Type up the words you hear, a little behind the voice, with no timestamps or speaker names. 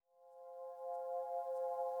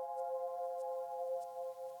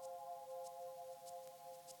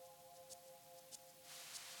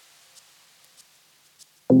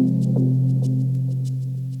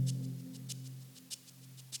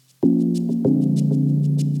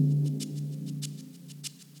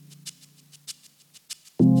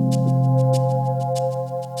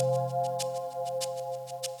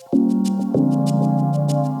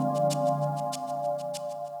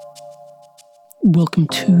Welcome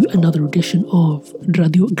to another edition of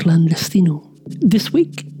Radio Clandestino. This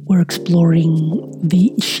week, we're exploring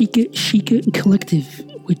the Chica Chica Collective,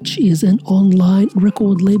 which is an online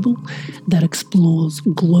record label that explores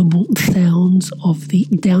global sounds of the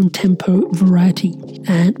down-tempo variety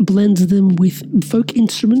and blends them with folk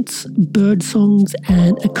instruments, bird songs,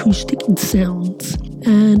 and acoustic sounds.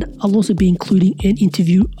 And I'll also be including an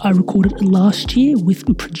interview I recorded last year with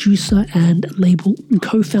producer and label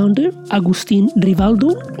co-founder Agustin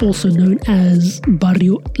Rivaldo, also known as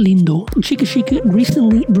Barrio Lindo. Chica Chica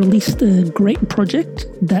recently released a great project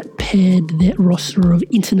that paired their roster of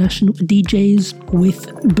international DJs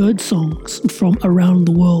with bird songs from around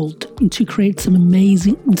the world to create some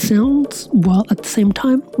amazing sounds while at the same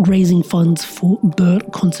time raising funds for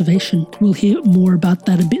bird conservation. We'll hear more about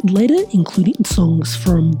that a bit later, including songs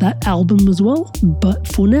from that album as well. But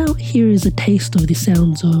for now, here is a taste of the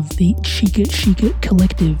sounds of the Chica Chica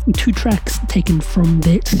Collective, 2 tracks taken from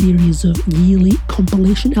their series of yearly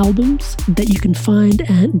compilation albums that you can find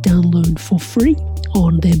and download for free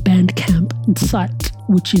on their Bandcamp site,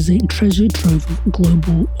 which is a treasure trove of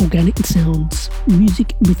global organic sounds.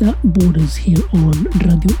 Music without borders here on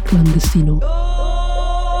Radio Clandestino.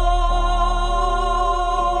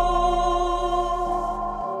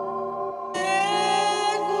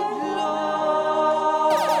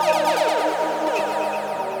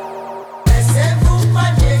 Laissez-vous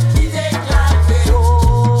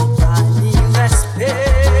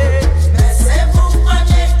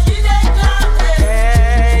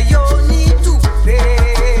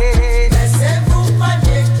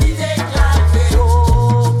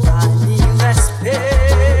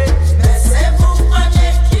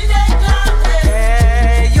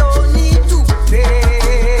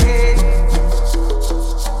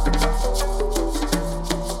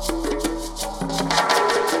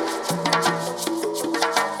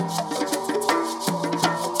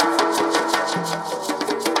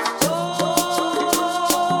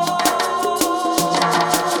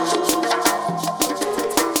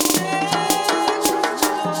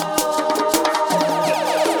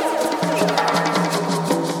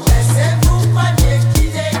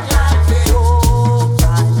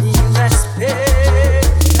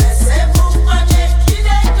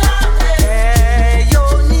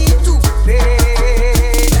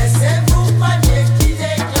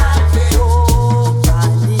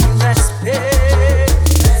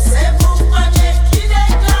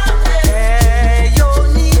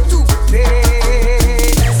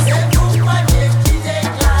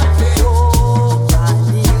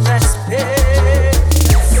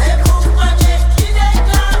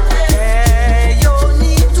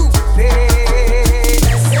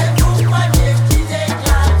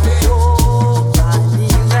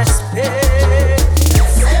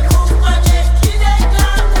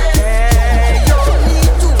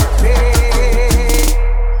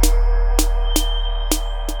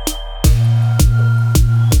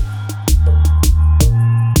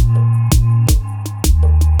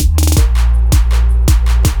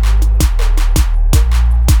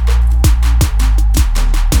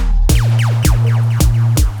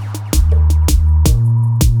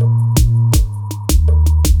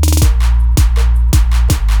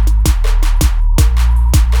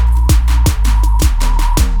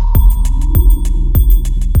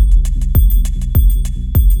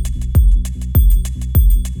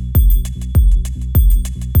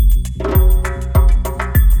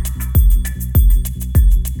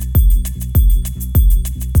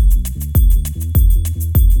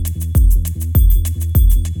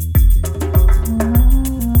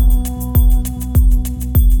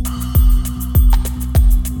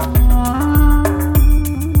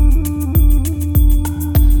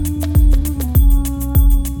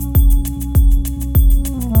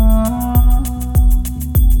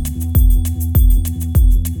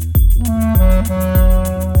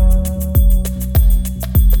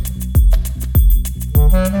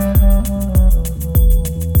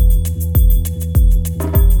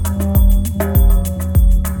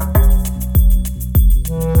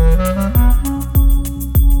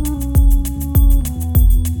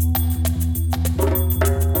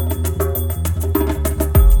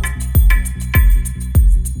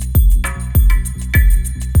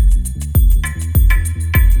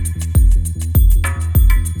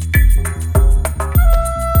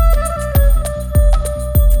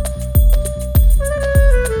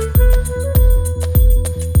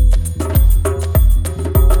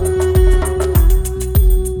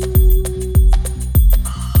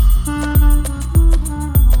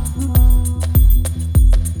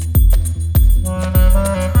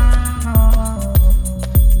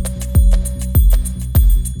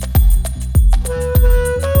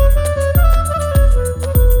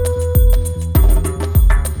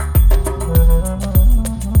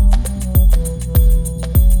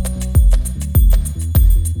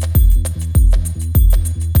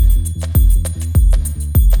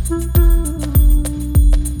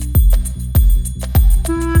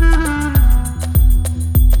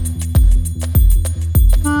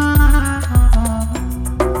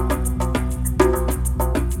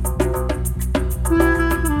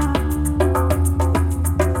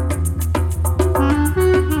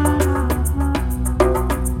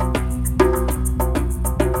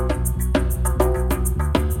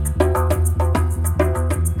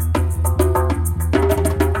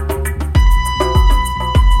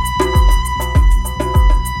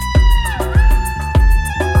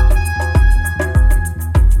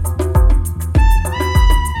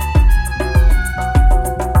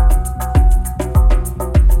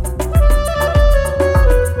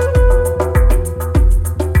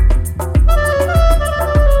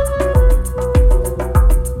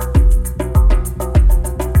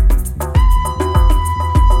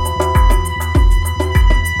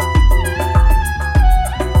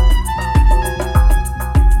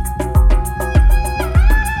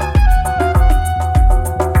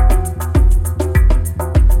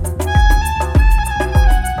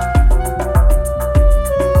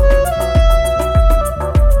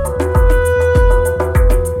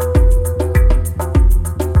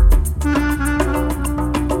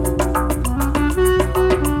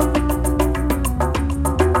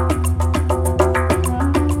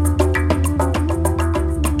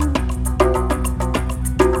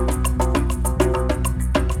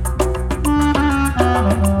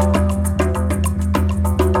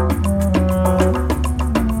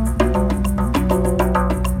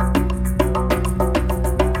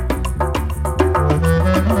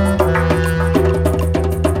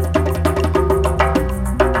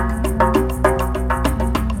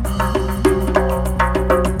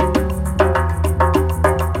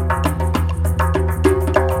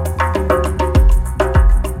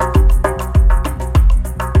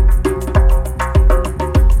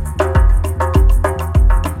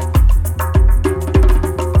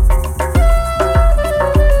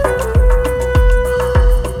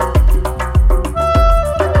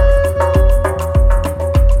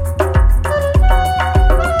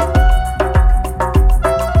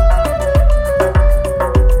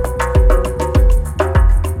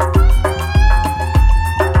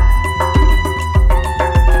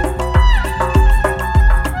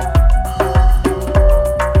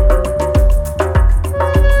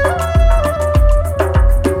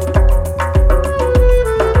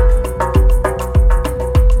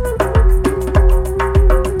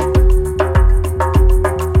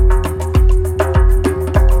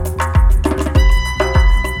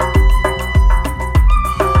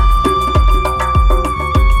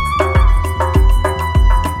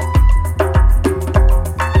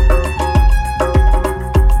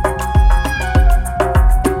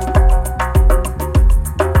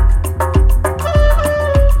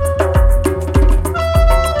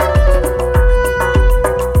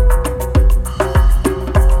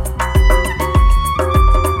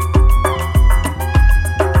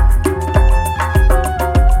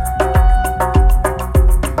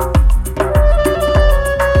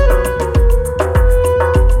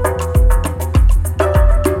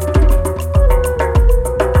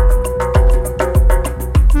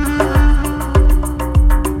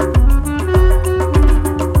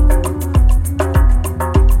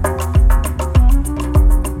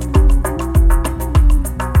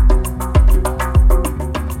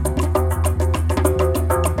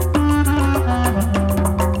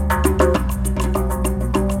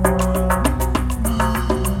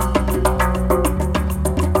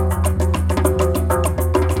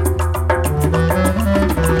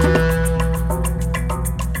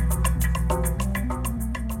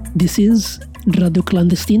This is Radio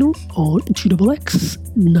Clandestino on 2XX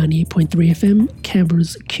 98.3 FM,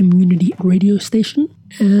 Canberra's community radio station.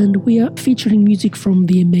 And we are featuring music from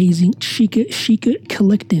the amazing Chica Chica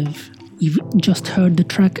Collective. You've just heard the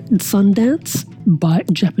track Sundance by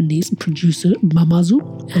Japanese producer Mamazu,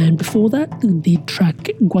 and before that, the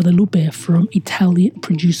track Guadalupe from Italian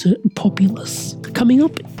producer Populous. Coming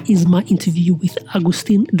up is my interview with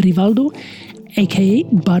Agustin Rivaldo, aka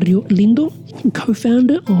Barrio Lindo,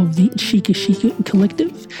 co-founder of the Chica Chica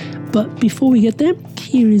Collective. But before we get there,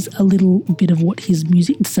 here is a little bit of what his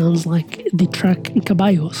music sounds like. The track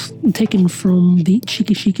Caballos, taken from the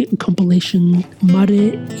Chica Chica compilation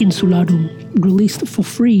Mare Insularum, released for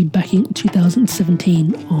free back in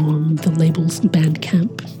 2017 on the label's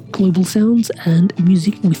Bandcamp. Global sounds and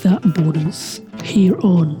music without borders, here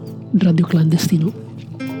on Radio Clandestino.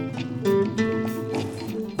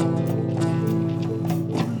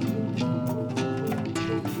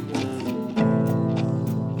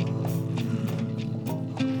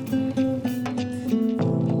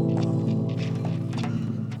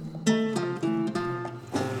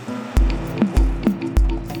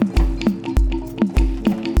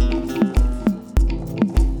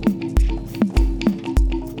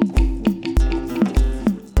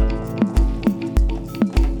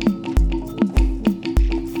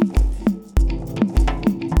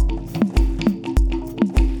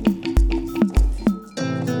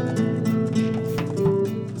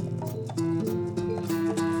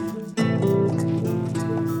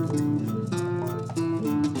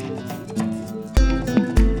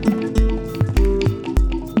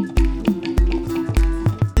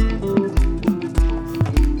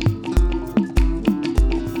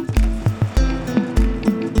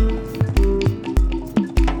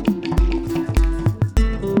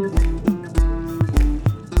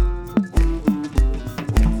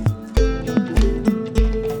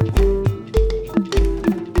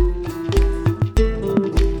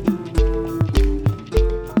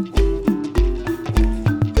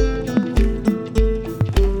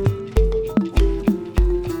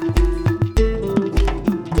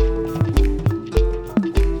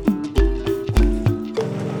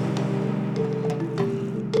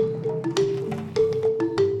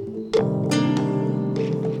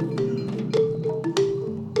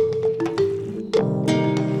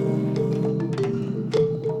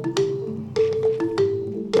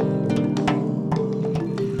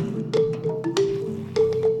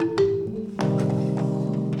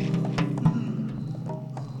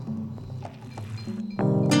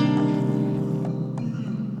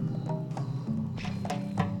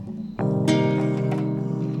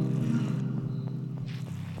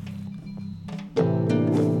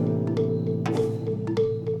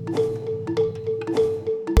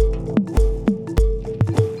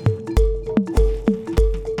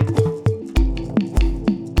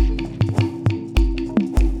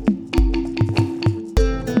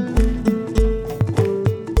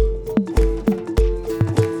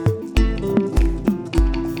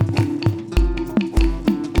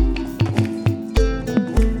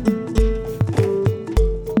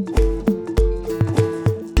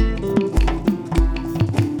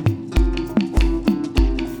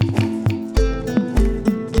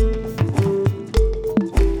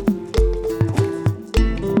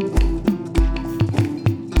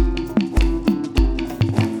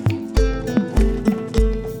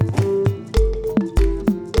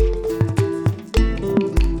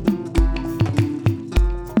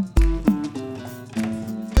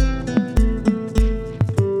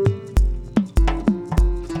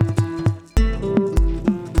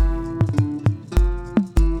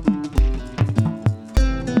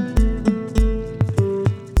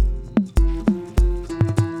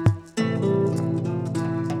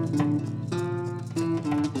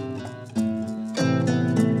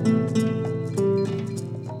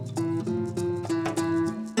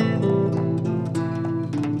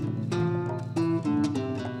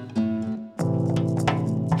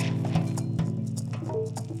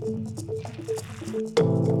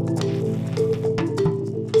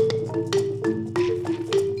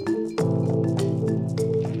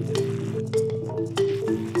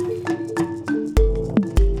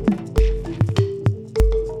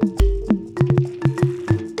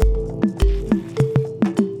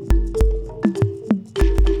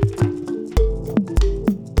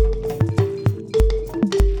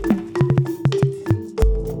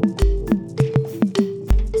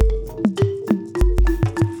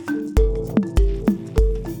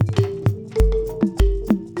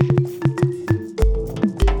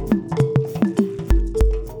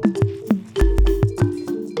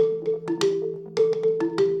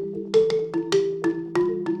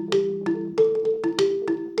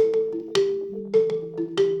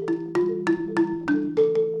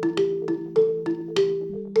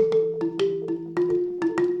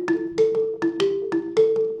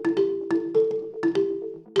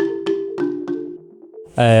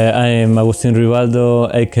 I'm Agustin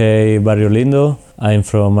Rivaldo, aka Barrio Lindo. I'm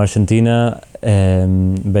from Argentina,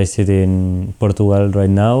 based in Portugal right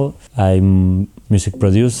now. I'm music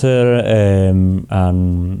producer and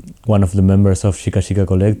one of the members of Chica Chica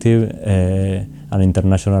Collective, an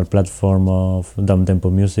international platform of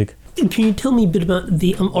downtempo music. Can you tell me a bit about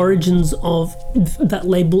the origins of that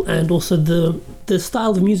label and also the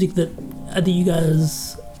style of music that you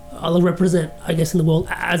guys represent, I guess, in the world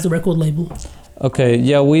as a record label? Okay,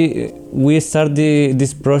 yeah, we started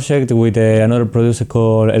this project with another producer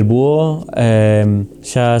called El Búho,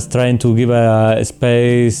 just trying to give a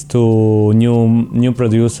space to new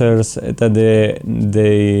producers that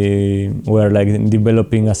they were like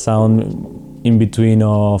developing a sound in between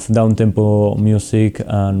of downtempo music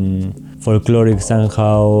and folkloric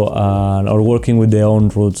somehow, or working with their own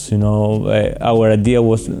roots. You know, our idea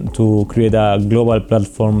was to create a global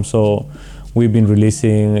platform, so we've been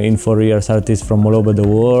releasing in 4 years artists from all over the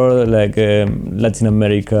world, like Latin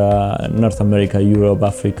America, North America, Europe,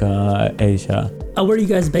 Africa, Asia. Where are you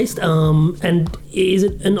guys based? And is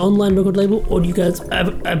it an online record label, or do you guys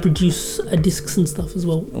produce discs and stuff as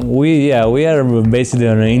well? We are based on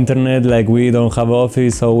the internet. Like, we don't have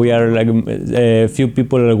office, so we are like a few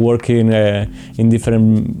people working in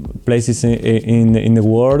different places in the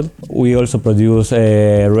world. We also produce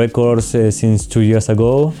records since 2 years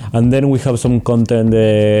ago, and then we have some content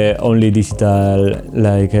only digital,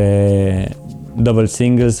 like double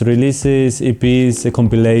singles releases, EPs,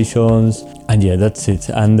 compilations, and yeah, that's it.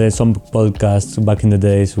 And some podcasts. Back in the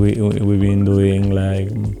days, we've been doing like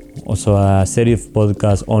also a series of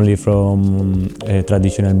podcasts only from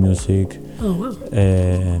traditional music. Oh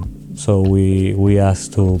wow. So we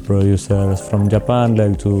asked to producers from Japan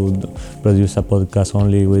like to produce a podcast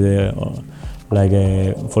only with like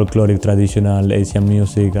a folkloric traditional Asian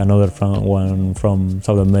music, another one from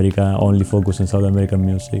South America, only focus on South American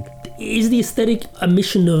music. Is the aesthetic a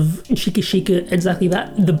mission of Chica Chica exactly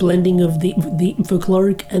that, the blending of the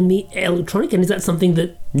folkloric and the electronic, and is that something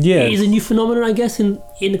that is a new phenomenon, I guess, in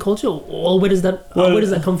the culture, or where does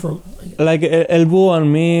that come from? Like El Búho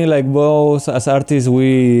and me, like both as artists,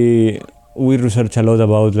 we research a lot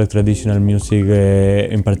about like traditional music,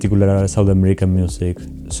 in particular South American music.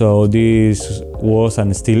 So this was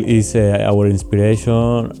and still is our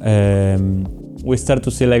inspiration. We start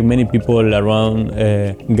to see like many people around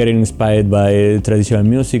getting inspired by traditional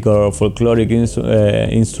music or folkloric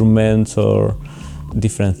instruments or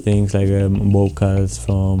different things like vocals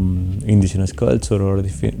from indigenous culture or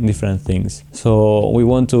different things. So we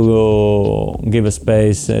want to give a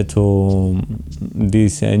space to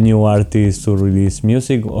these new artists to release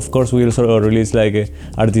music. Of course, we also release like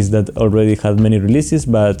artists that already had many releases,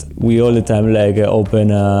 but we all the time like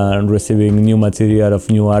open and receiving new material of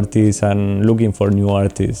new artists and looking for new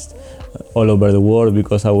artists all over the world,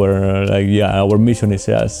 because our mission is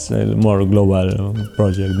just a more global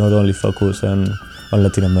project, not only focus on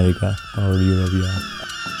Latin America or Europe. Yeah.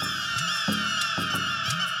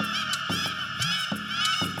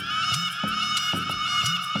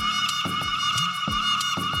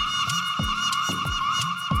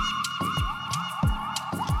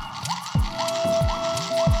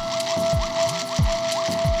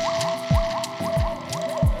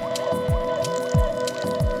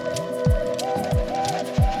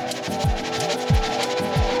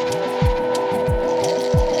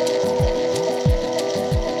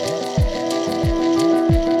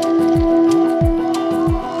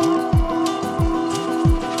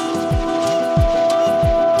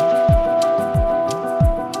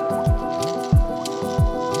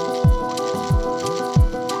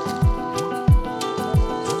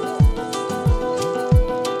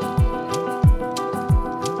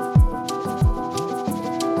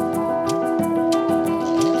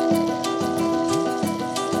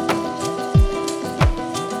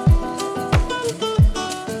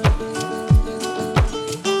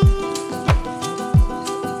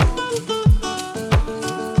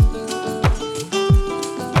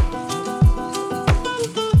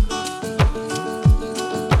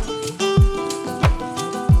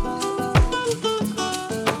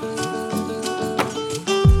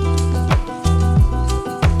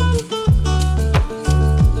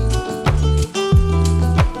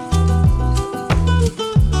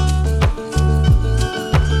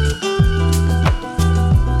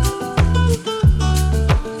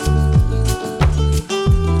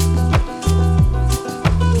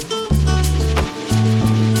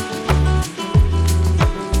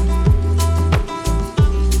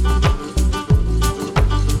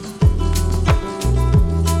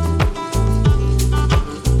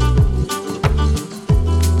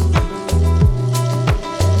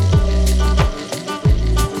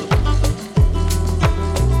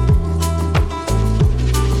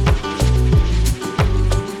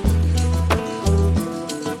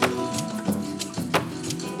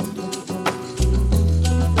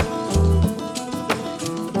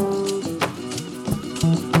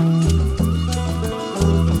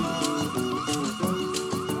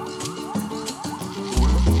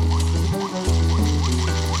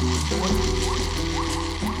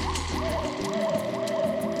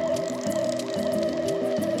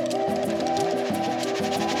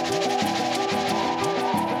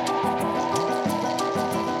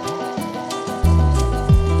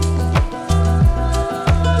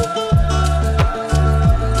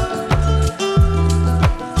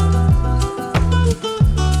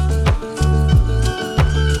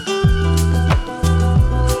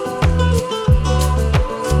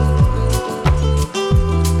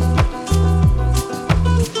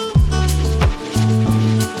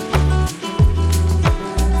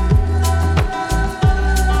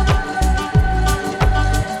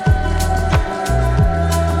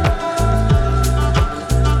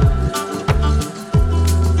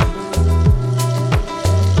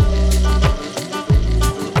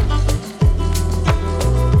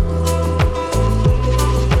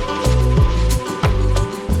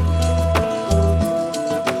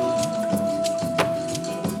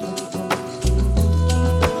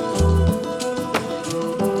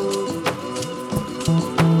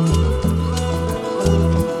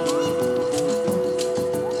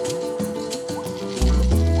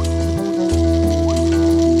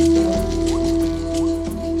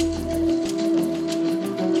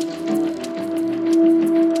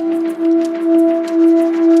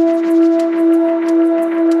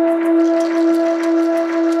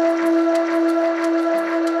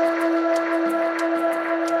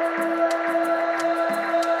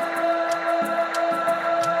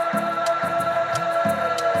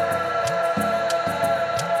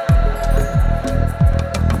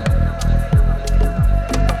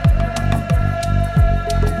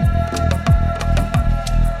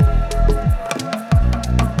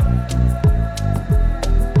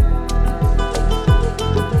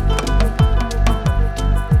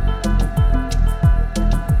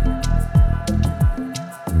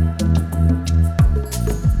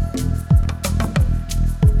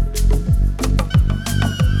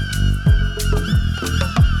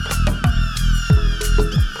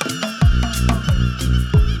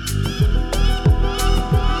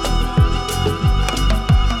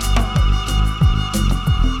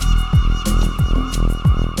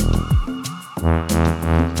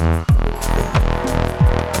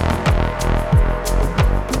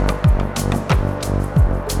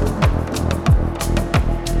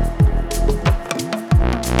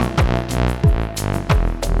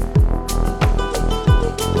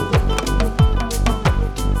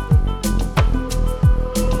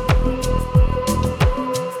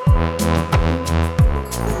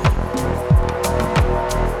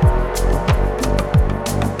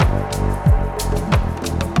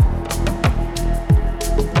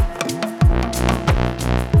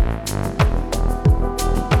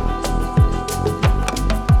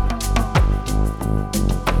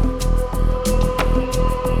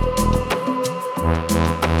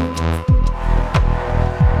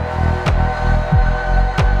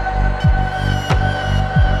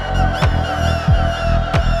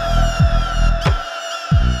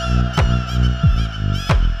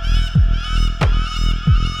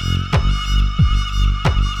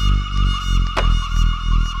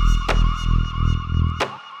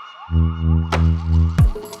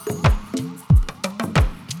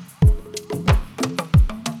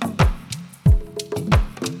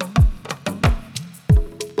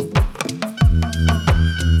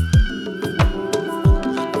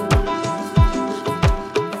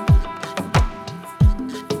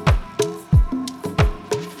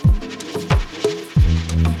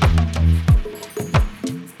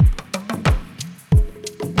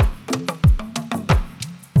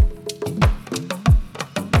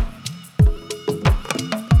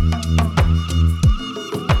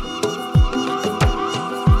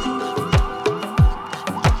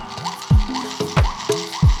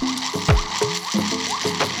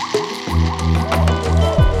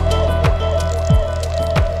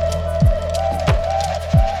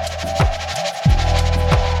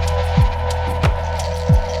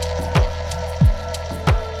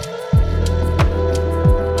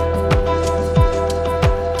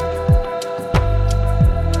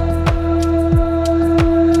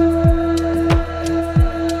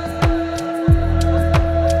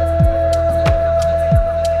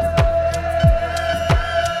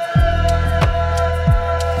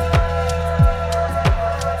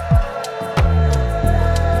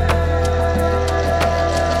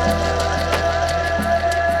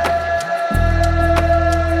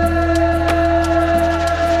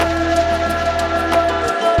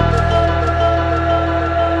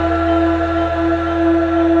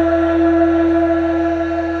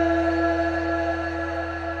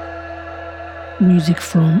 music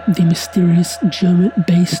from the mysterious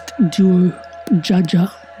German-based duo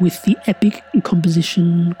Jaja with the epic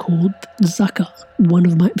composition called Zaka, one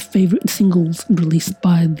of my favorite singles released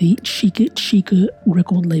by the Chica Chica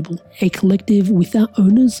record label, a collective without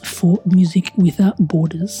owners for music without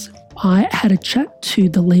borders. I had a chat to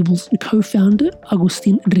the label's co-founder,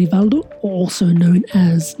 Agustin Rivaldo, also known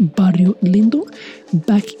as Barrio Lindo,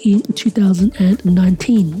 back in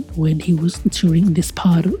 2019 when he was touring this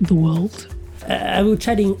part of the world. I was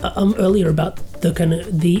chatting earlier about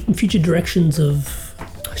the future directions of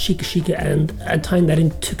Chica Chica and tying that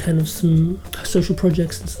into kind of some social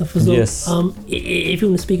projects and stuff as well. Yes. If you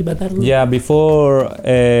want to speak about that a little. Yeah, before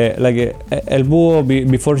El Búho,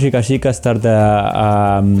 before Chica Chica started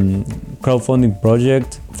a crowdfunding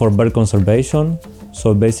project for bird conservation.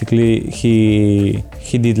 So basically, he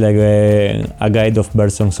did like a guide of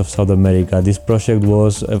bird songs of South America. This project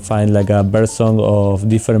was find like a bird song of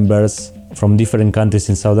different birds from different countries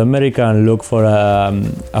in South America and look for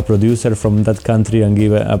a producer from that country and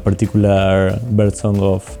give a particular bird song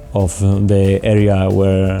of the area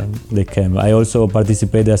where they came. I also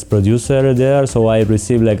participated as producer there, so I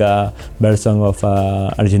received like a bird song of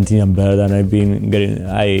Argentinian bird, and I've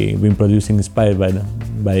been producing inspired by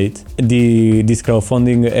it. This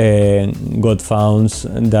crowdfunding got funds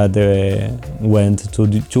that went to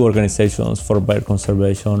the two organizations for bird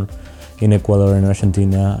conservation in Ecuador and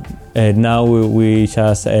Argentina. Now we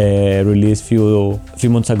just released few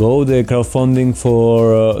months ago the crowdfunding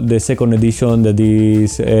for the second edition, that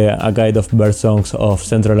is a guide of bird songs of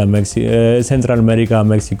Central America,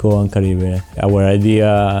 Mexico and Caribbean. Our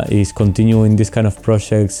idea is continuing this kind of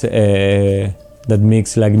projects that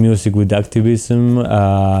mix like music with activism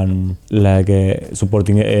and like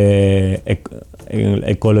supporting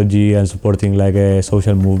ecology and supporting like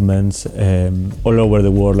social movements all over the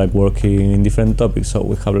world, like working in different topics. So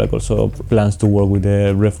we have like also plans to work with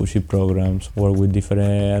the refugee programs, work with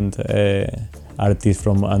different artists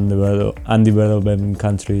from undeveloped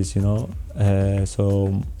countries, you know.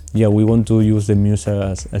 So yeah, we want to use the music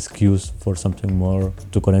as excuse for something more,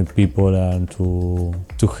 to connect people and to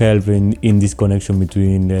help in this connection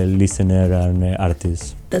between the listener and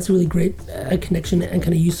artists. That's a really great connection and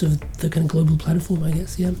kind of use of the kind of global platform, I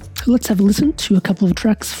guess, yeah. Let's have a listen to a couple of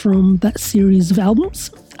tracks from that series of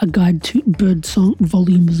albums, A Guide to Birdsong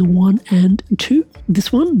Volumes 1 and 2.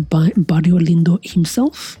 This one by Barrio Lindo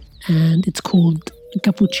himself, and it's called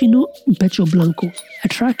Capuchino Pecho Blanco, a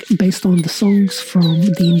track based on the songs from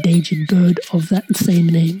the endangered bird of that same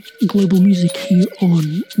name. Global music here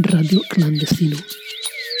on Radio Clandestino.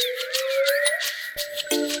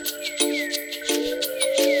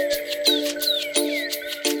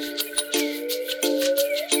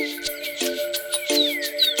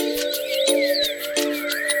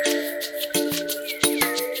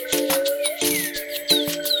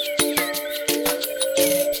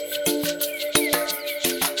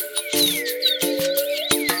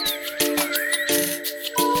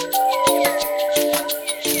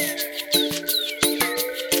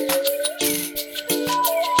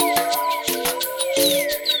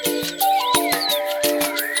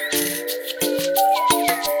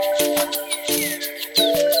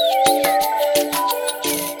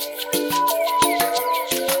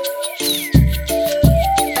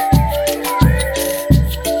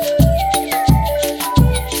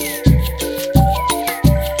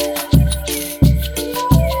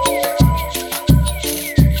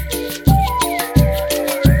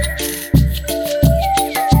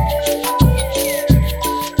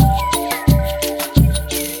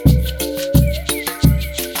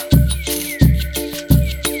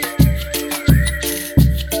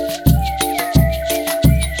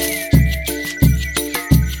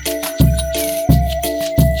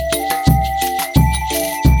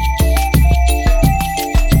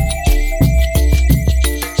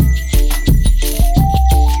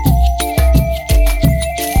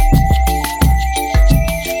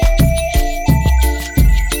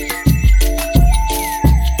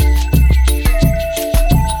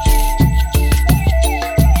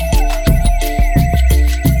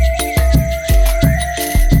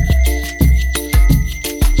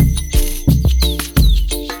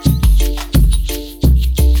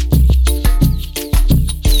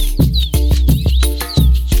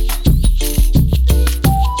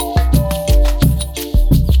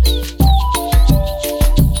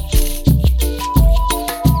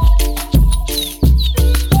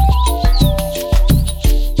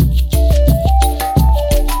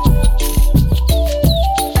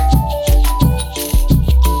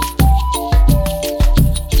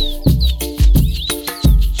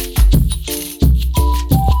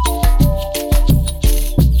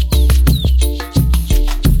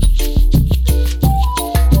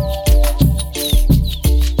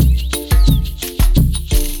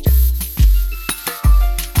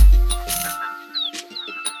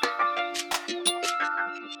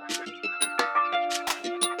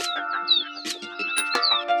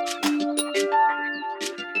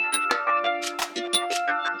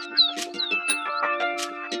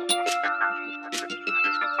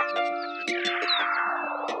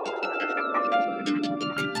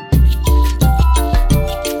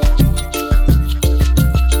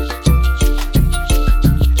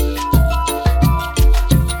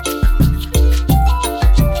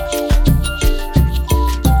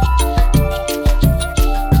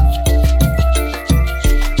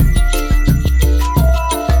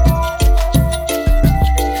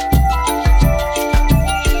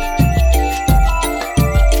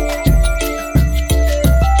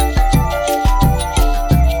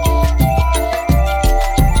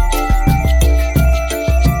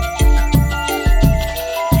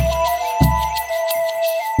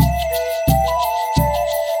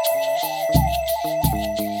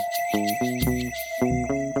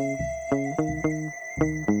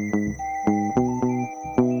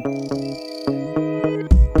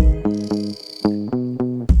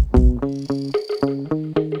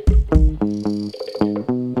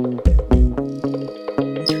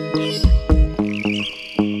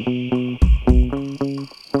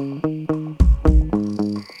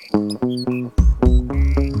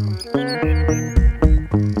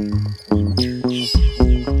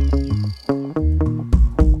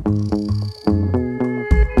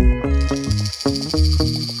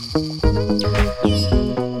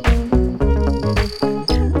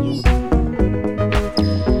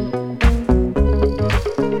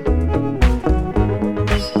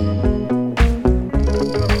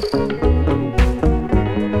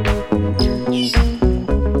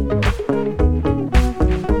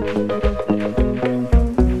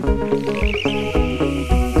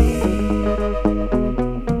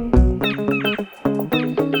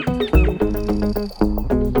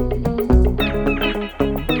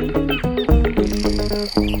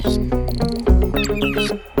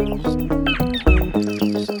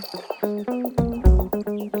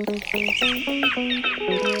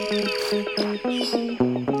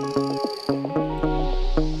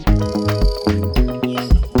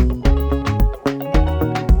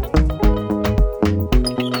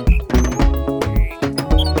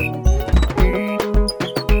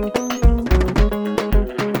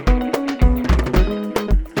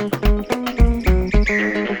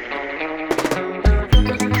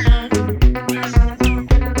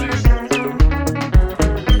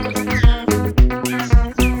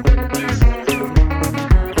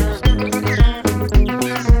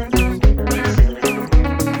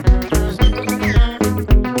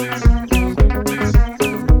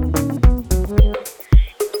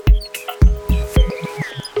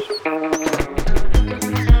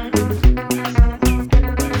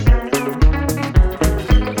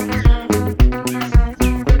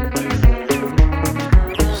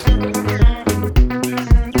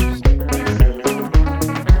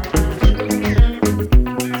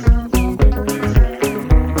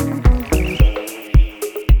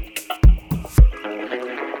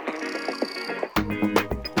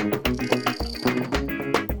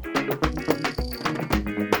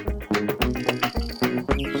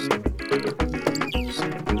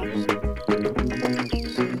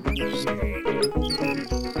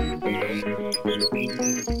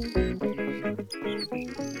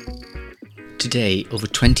 Today, over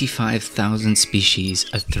 25,000 species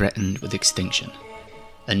are threatened with extinction,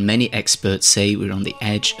 and many experts say we're on the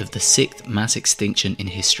edge of the 6th mass extinction in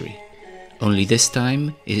history. Only this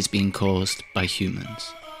time, it is being caused by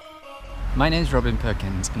humans. My name's Robin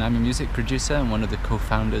Perkins, and I'm a music producer and one of the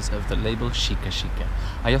co-founders of the label Chica Chica.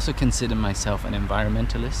 I also consider myself an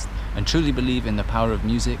environmentalist and truly believe in the power of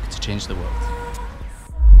music to change the world.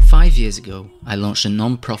 5 years ago, I launched a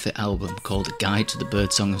non-profit album called A Guide to the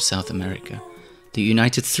Birdsong of South America that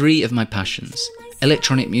united 3 of my passions: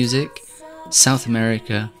 electronic music, South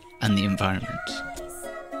America, and the environment.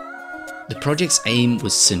 The project's aim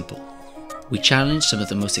was simple. We challenged some of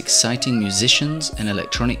the most exciting musicians and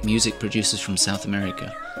electronic music producers from South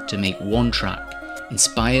America to make one track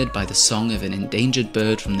inspired by the song of an endangered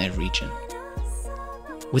bird from their region.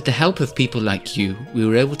 With the help of people like you, we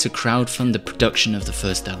were able to crowdfund the production of the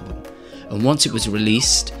first album, and once it was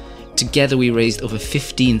released, together we raised over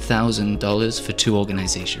 $15,000 for 2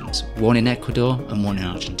 organizations, one in Ecuador and one in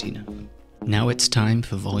Argentina. Now it's time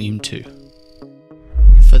for Volume 2.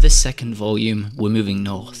 For this second volume, we're moving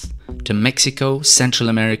north, to Mexico, Central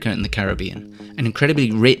America and the Caribbean, an incredibly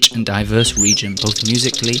rich and diverse region both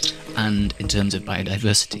musically and in terms of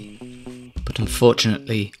biodiversity. But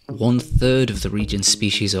unfortunately, 1/3 of the region's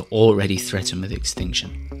species are already threatened with extinction.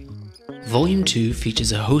 Volume 2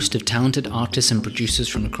 features a host of talented artists and producers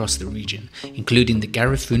from across the region, including the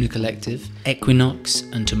Garifuna Collective, Equinox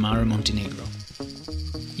and Tamara Montenegro.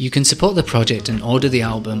 You can support the project and order the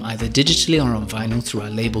album either digitally or on vinyl through our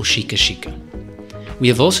label Chica Chica. We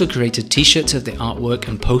have also created t-shirts of the artwork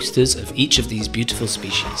and posters of each of these beautiful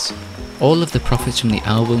species. All of the profits from the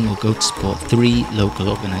album will go to support 3 local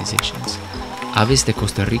organizations: Aves de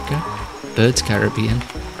Costa Rica, Birds Caribbean,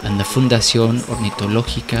 and the Fundación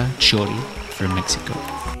Ornitológica Chori from Mexico.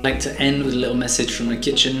 I'd like to end with a little message from the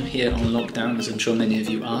kitchen here on lockdown, as I'm sure many of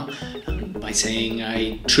you are, by saying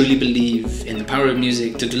I truly believe in the power of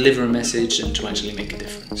music to deliver a message and to actually make a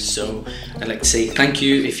difference. So I'd like to say thank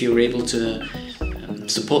you if you're able to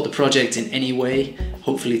support the project in any way.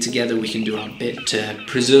 Hopefully together we can do our bit to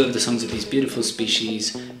preserve the songs of these beautiful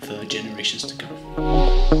species for generations to come.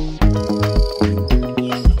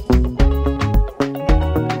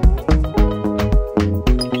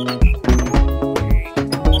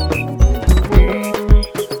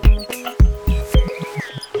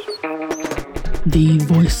 The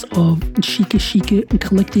voice of Chica Chica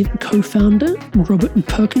Collective co-founder Robert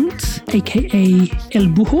Perkins, aka El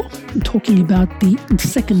Bujo, talking about the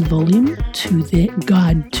second volume to their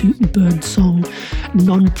Guide to Birdsong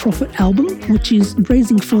non-profit album, which is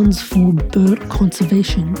raising funds for bird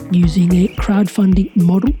conservation using a crowdfunding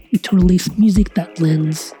model to release music that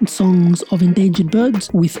blends songs of endangered birds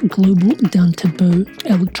with global down-tempo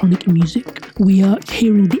electronic music. We are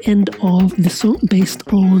hearing the end of the song based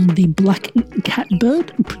on the Black Cat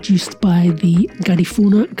Bird, produced by the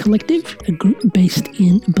Garifuna Collective, a group based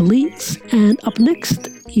in Belize. And up next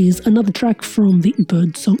is another track from the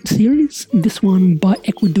Birdsong series, this one by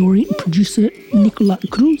Ecuadorian producer Nicola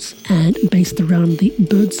Cruz and based around the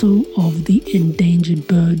birdsong of the endangered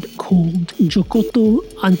bird called Jocoto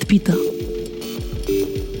antpita.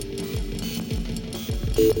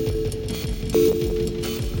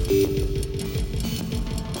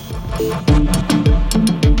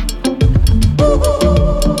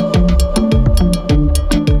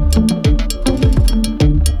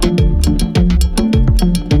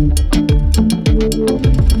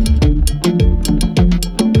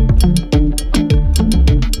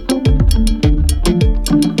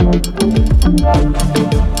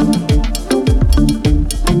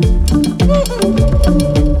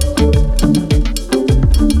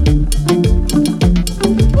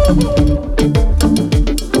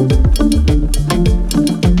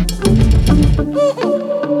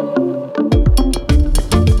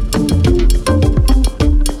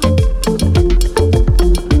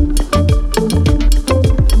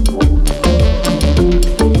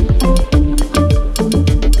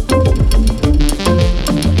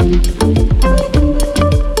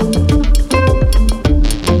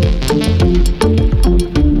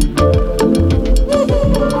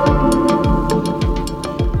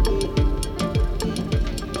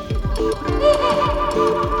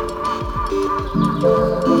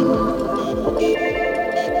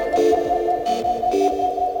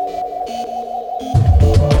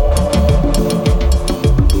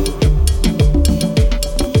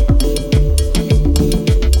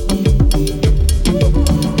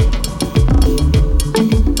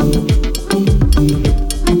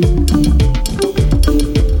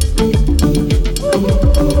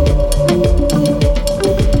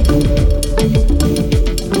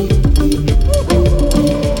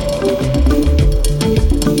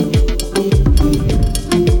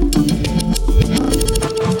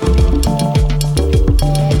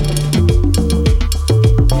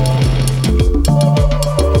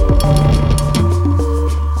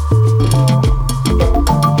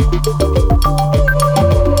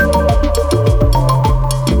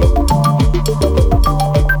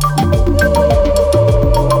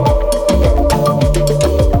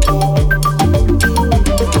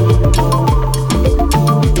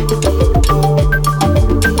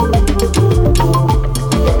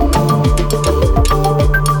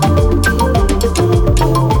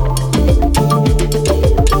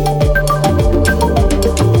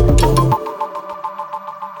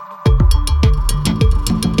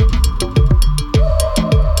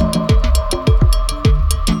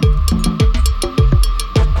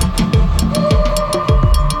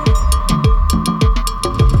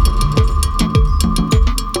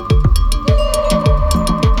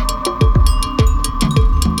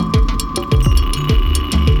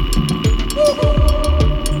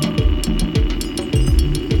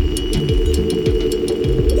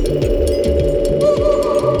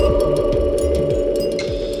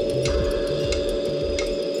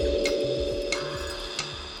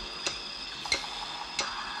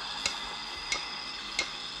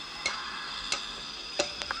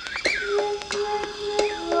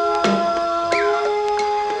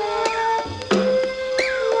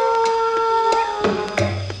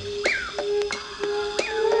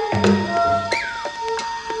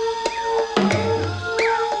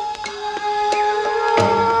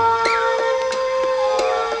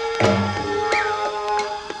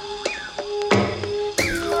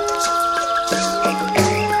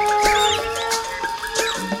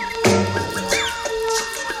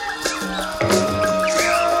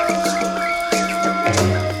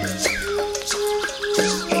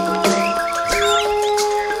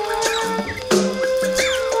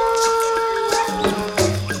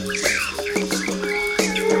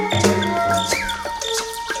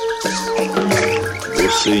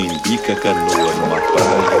 Você embica a canoa numa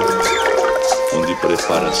praia onde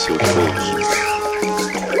prepara seu pouso.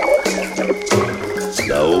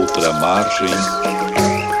 Da outra margem,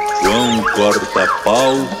 João corta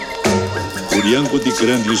pau, curiango de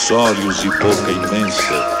grandes olhos e boca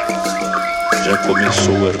imensa, já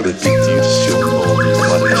começou a repetir seu nome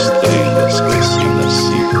para estrelas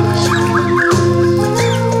recém-nascidas.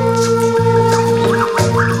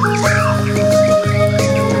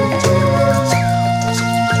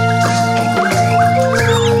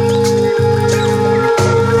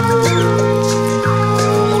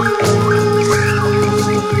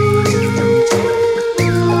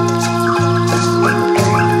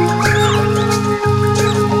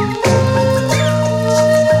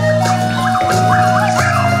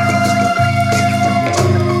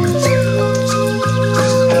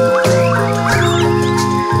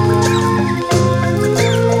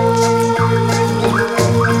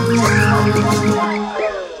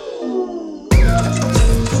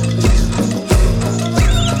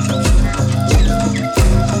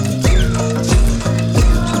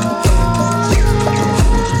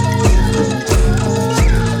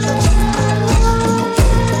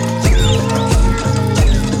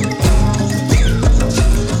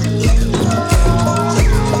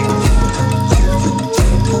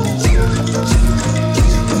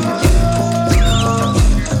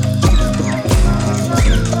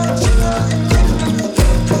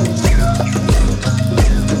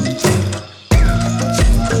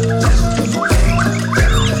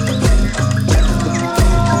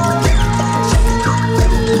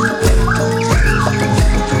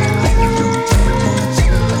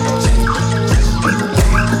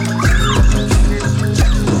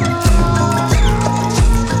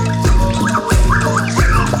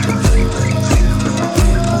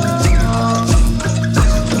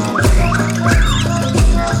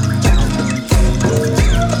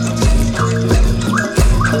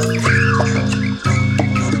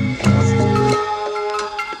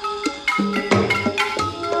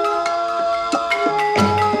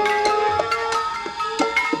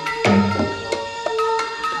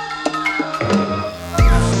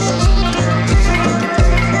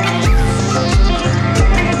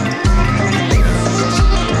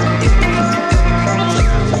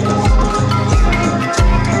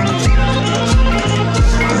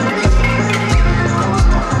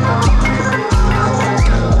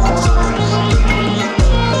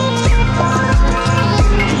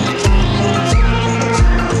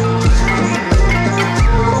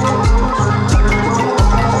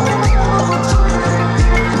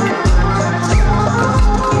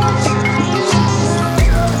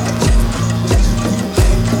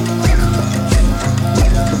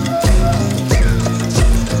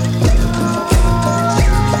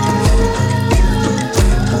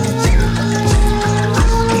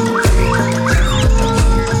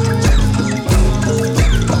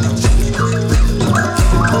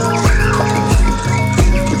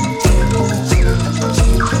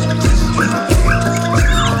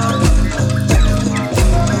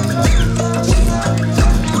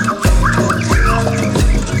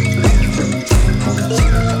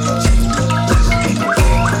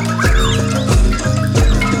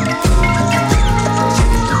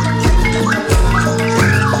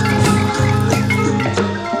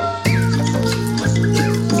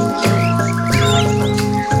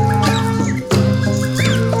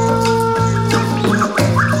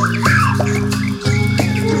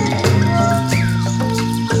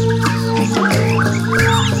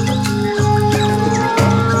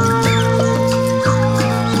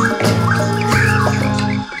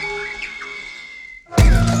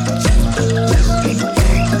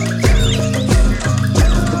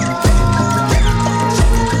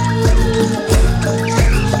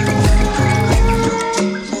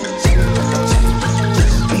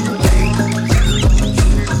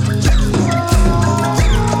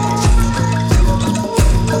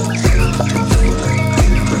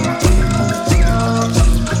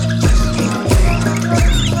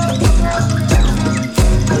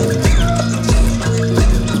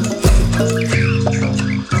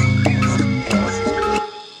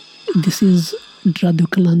 This is Radio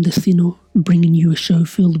Clandestino, bringing you a show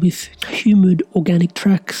filled with humid organic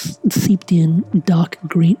tracks seeped in dark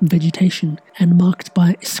green vegetation and marked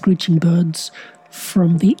by screeching birds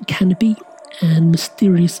from the canopy and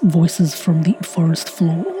mysterious voices from the forest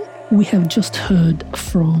floor. We have just heard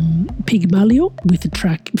from Pygmalion with a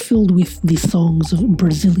track filled with the songs of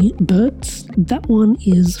Brazilian birds. That one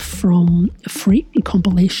is from a free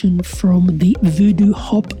compilation from the Voodoo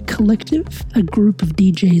Hop Collective, a group of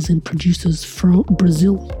DJs and producers from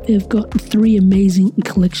Brazil. They've got 3 amazing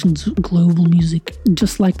collections of global music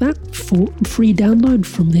just like that for free download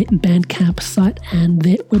from their Bandcamp site and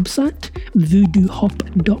their website,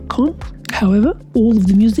 voodoohop.com. However, all of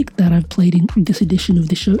the music that I've played in this edition of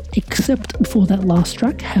the show, except for that last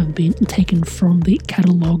track, have been taken from the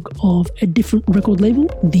catalogue of a different record label,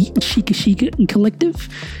 the Chica Chica Collective.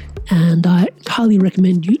 And I highly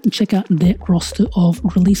recommend you check out their roster of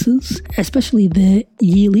releases, especially their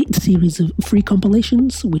yearly series of free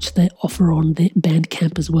compilations, which they offer on their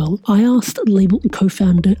Bandcamp as well. I asked label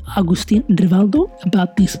co-founder Agustin Rivaldo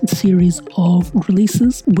about this series of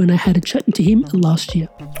releases when I had a chat to him last year.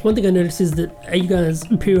 One thing I noticed is that you guys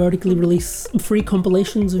periodically release free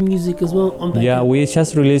compilations of music as well on Bandcamp. Yeah, we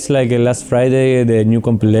just released last Friday the new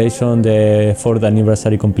compilation, the 4th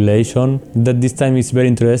anniversary compilation. That this time is very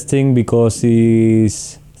interesting because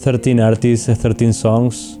it's 13 artists, 13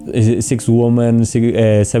 songs, 6 women,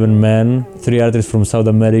 7 men, 3 artists from South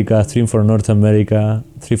America, 3 from North America,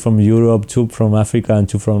 3 from Europe, 2 from Africa, and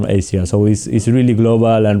 2 from Asia. So it's really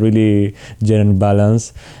global and really gender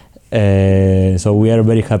balanced. So we are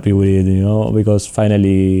very happy with it, because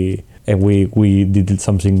finally we did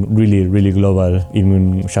something really, really global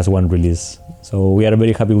in just one release. So we are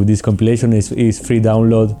very happy with this compilation. It's free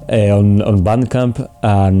download on Bandcamp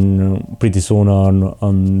and pretty soon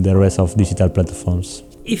on the rest of digital platforms.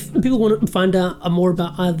 If people want to find out more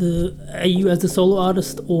about either you as the solo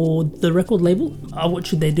artist or the record label, what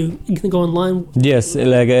should they do? You can go online. Yes,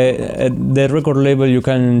 the record label you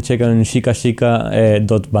can check on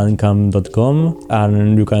chicachica.bandcamp.com,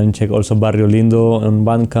 and you can check also Barrio Lindo on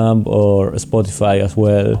Bandcamp or Spotify as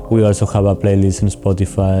well. We also have a playlist on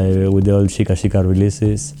Spotify with the old Chica Chica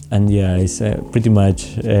releases, and yeah, it's pretty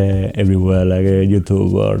much everywhere, like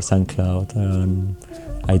YouTube or SoundCloud and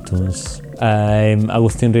iTunes. I'm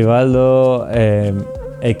Agustin Rivaldo,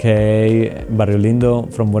 aka Barrio Lindo,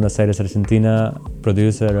 from Buenos Aires, Argentina,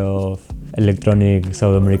 producer of electronic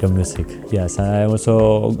South American music. Yes, I'm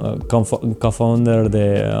also co-founder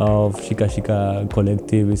of Chica Chica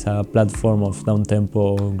Collective. It's a platform of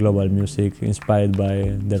down-tempo global music inspired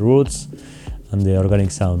by the roots and the organic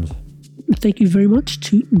sound. Thank you very much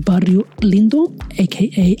to Barrio Lindo,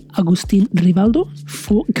 aka Agustin Rivaldo,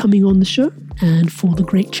 for coming on the show and for the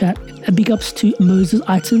great chat. Big ups to Moses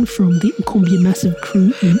Aiton from the Cumbia Massive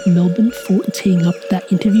crew in Melbourne for teeing up that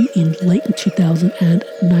interview in late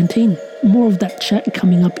 2019. More of that chat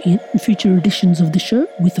coming up in future editions of the show,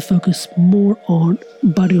 with a focus more on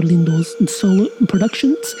Barrio Lindo's solo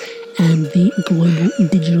productions and the global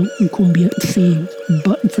digital cumbia scene.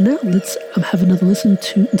 But for now, let's have another listen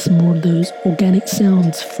to some more of those organic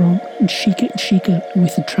sounds from Chica Chica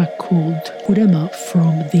with a track called Urema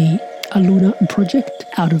from the Aluna project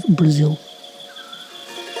out of Brazil.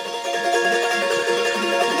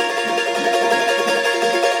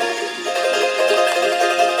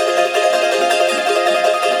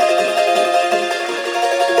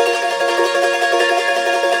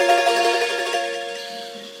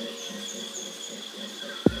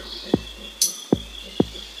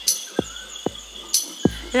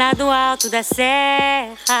 Lá do alto da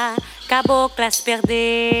serra, Caboclas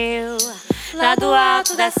perdeu. Lá do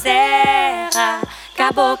alto da serra,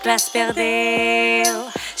 Caboclas perdeu.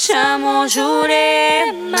 Chamou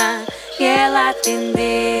Jurema e ela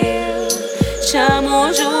atendeu.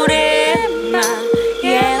 Chamou Jurema e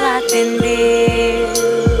ela atendeu.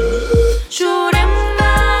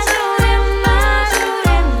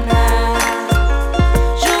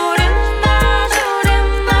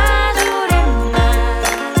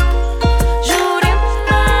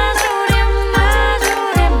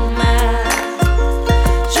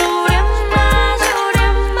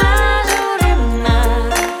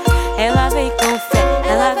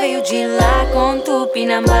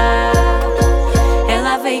 Tupinambá.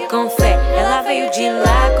 Ela veio com fé, ela veio de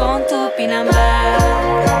lá com Tupinambá.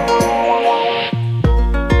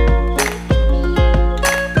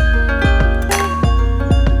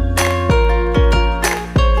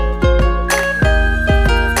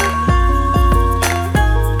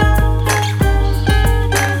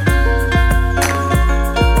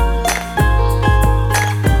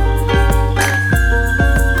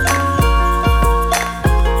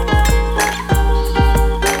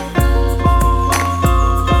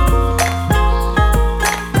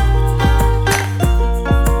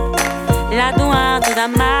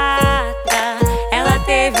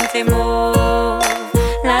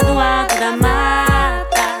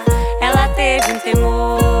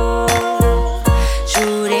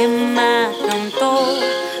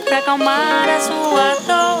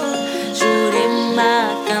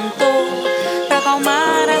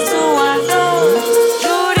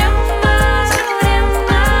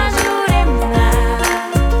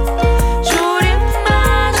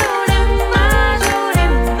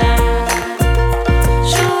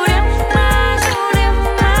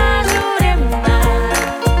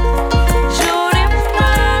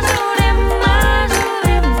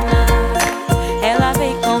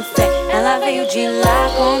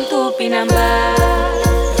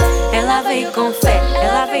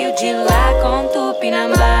 veio de lá com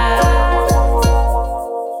Tupinambá.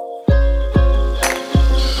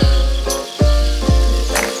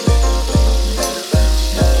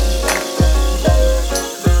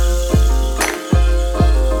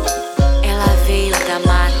 Ela veio da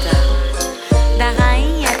mata, da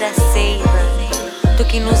rainha da ceiba. Tu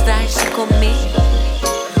que nos dás de comer,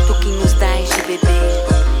 tu que nos dás de beber.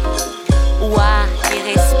 O ar que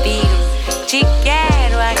respiro, te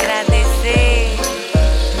quero agradecer.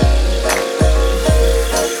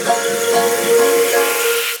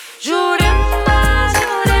 Jurema,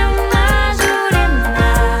 Jurema, Jurema.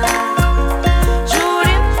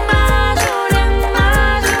 Jurema, Jurema,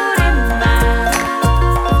 Jurema.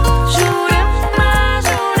 Jurema,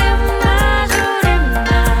 Jurema,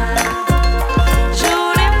 Jurema.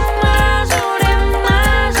 Jurema, Jurema,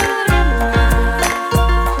 Jurema.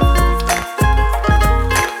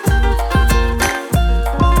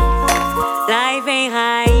 Lá vem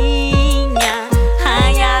rainha,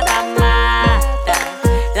 rainha da mata.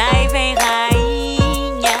 Lá vem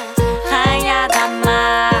rainha, rainha da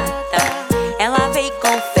mata. Ela veio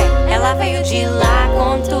com fé, ela veio de lá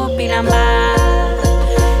com Tupinambá.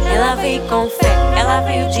 Ela veio com fé, ela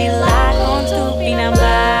veio de lá com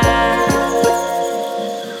Tupinambá.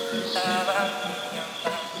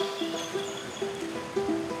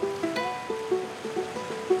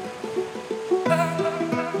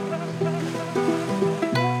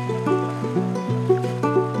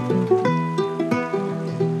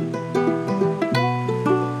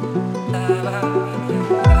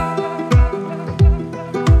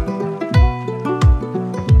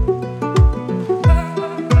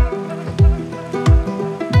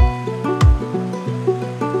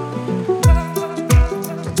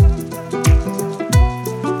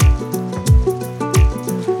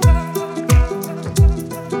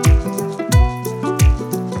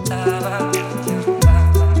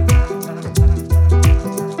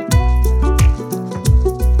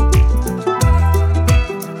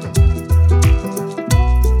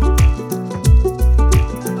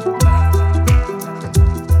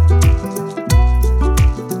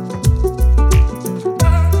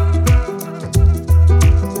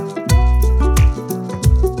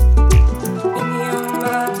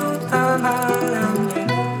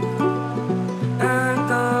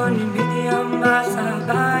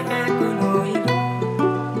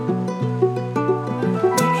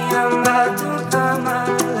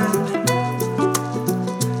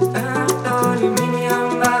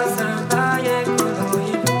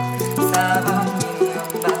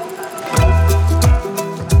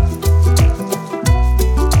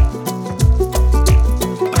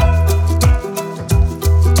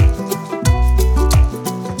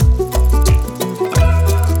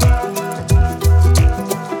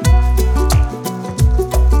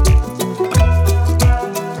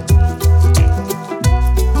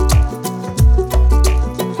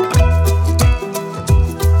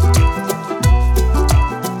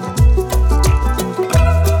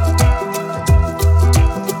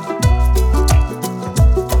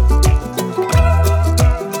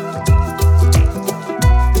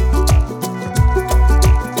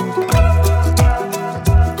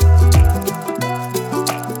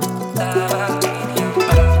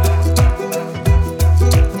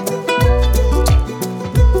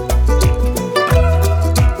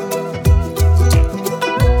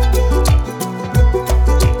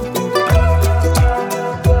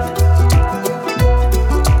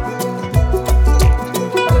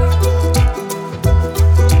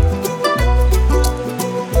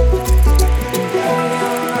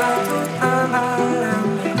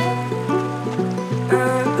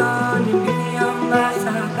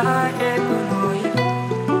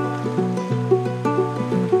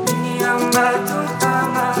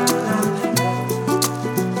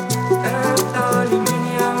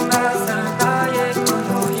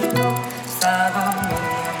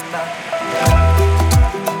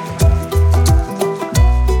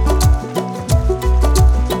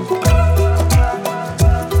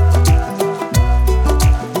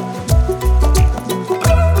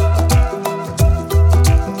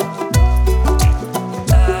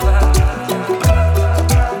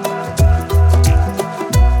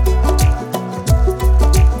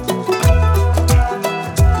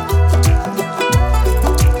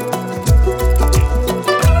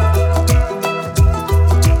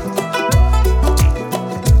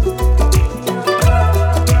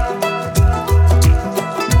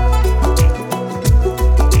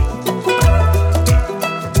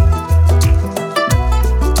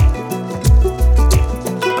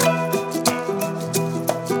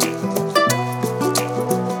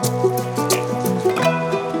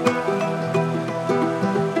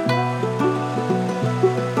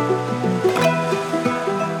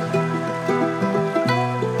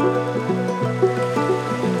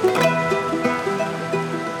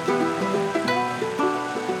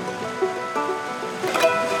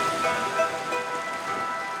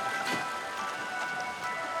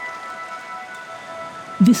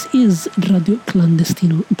 This is Radio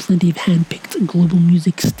Clandestino, plenty of hand-picked global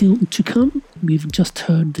music still to come. We've just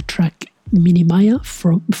heard the track Minimaya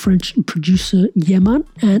from French producer Yeman,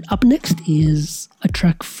 and up next is a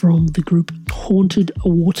track from the group Haunted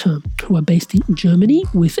Water, who are based in Germany,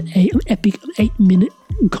 with an epic 8-minute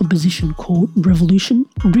composition called Revolution,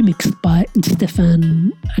 remixed by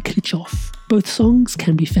Stefan Akrichov. Both songs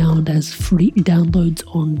can be found as free downloads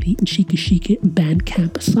on the Chica Chica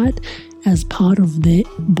Bandcamp site as part of the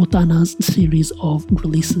Botanas series of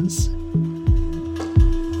releases.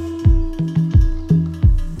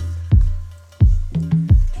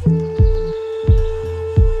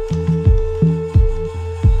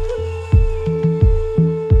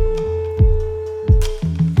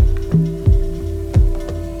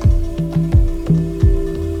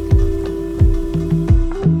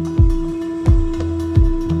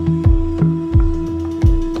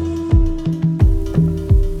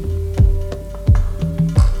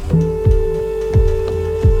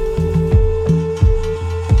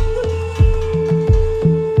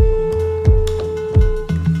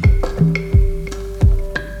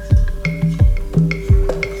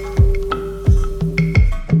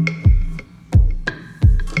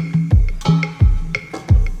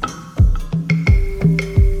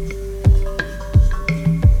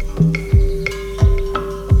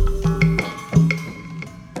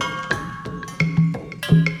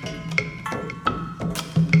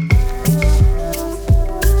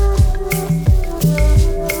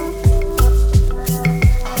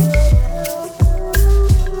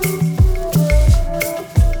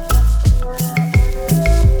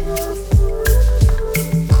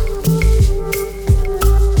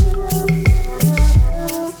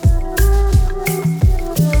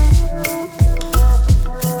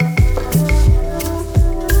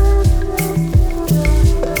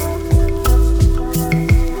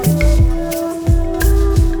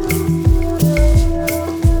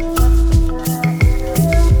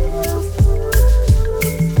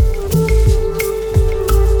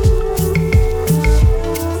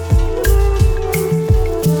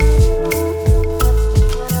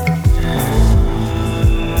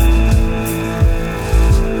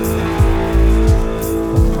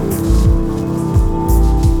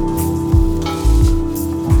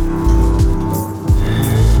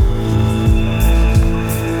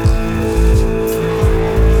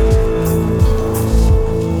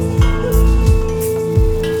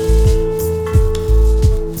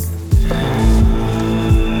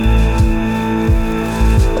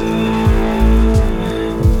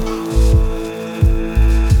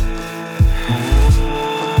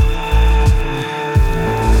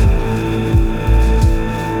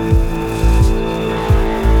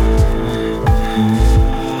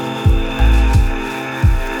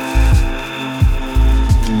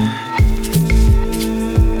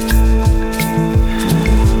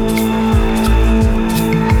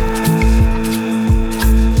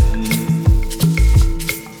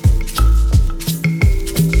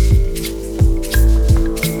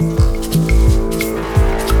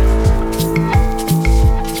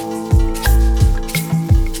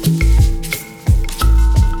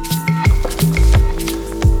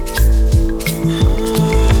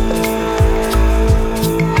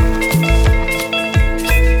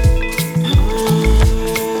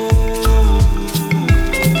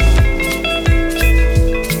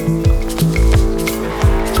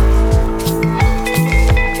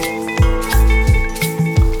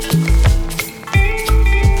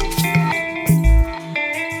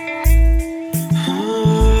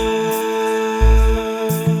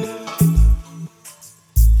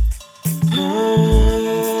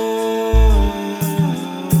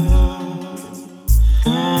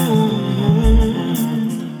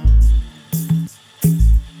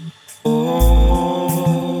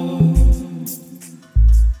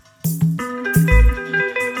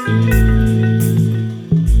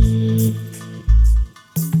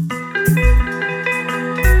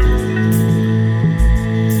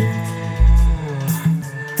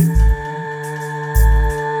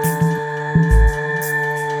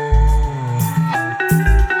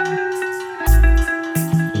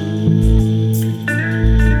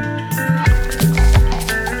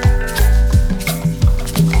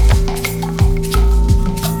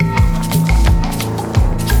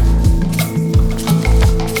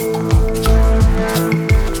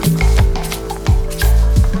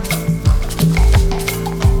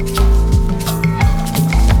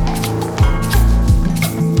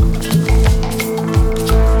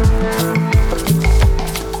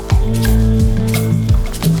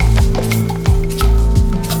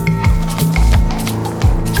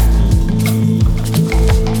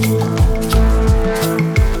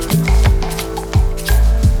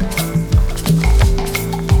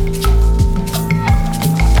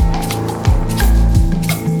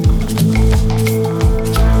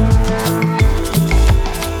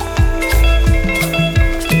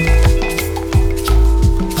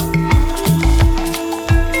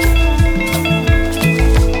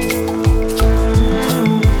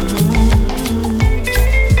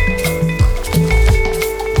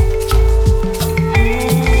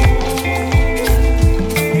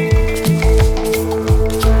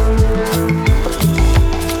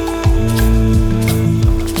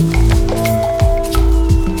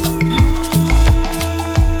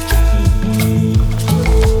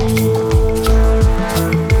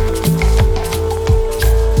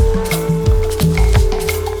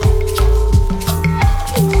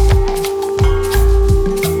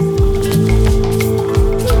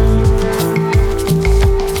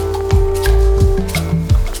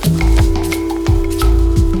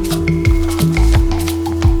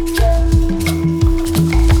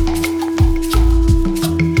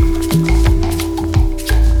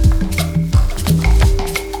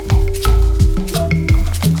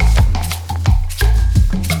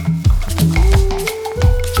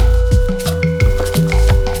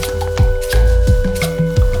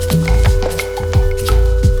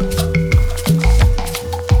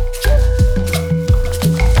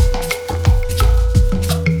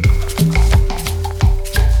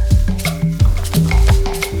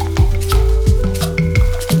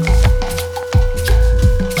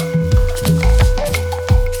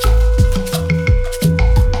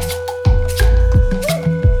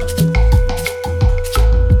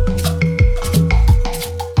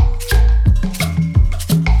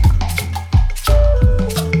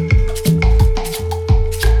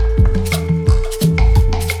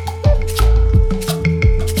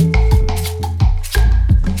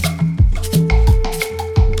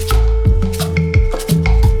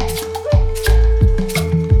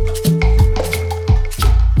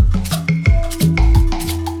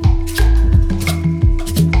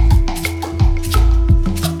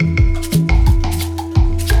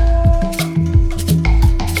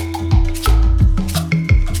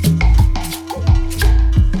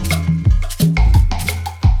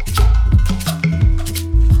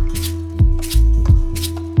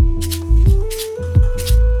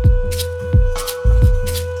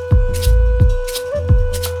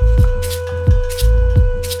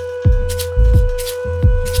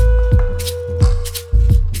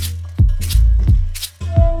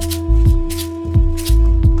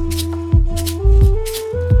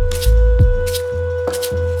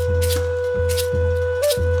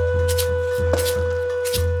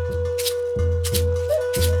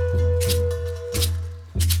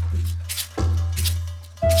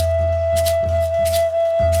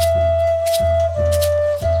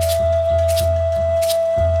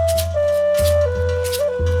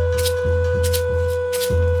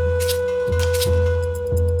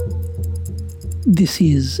 This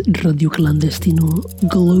is Radio Clandestino,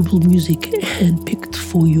 global music handpicked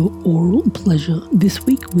for your oral pleasure. This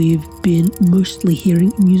week we've been mostly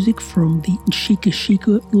hearing music from the Chica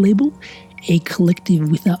Chica label, a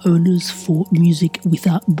collective without owners for music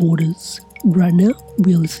without borders. Right now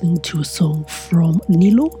we're listening to a song from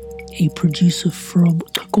Nilo, a producer from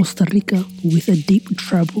Costa Rica, with a deep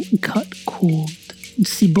tribal cut called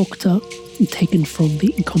Sibokta, taken from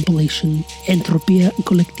the compilation Entropia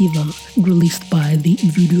Colectiva, released by the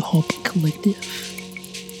Voodoo Hop Collective.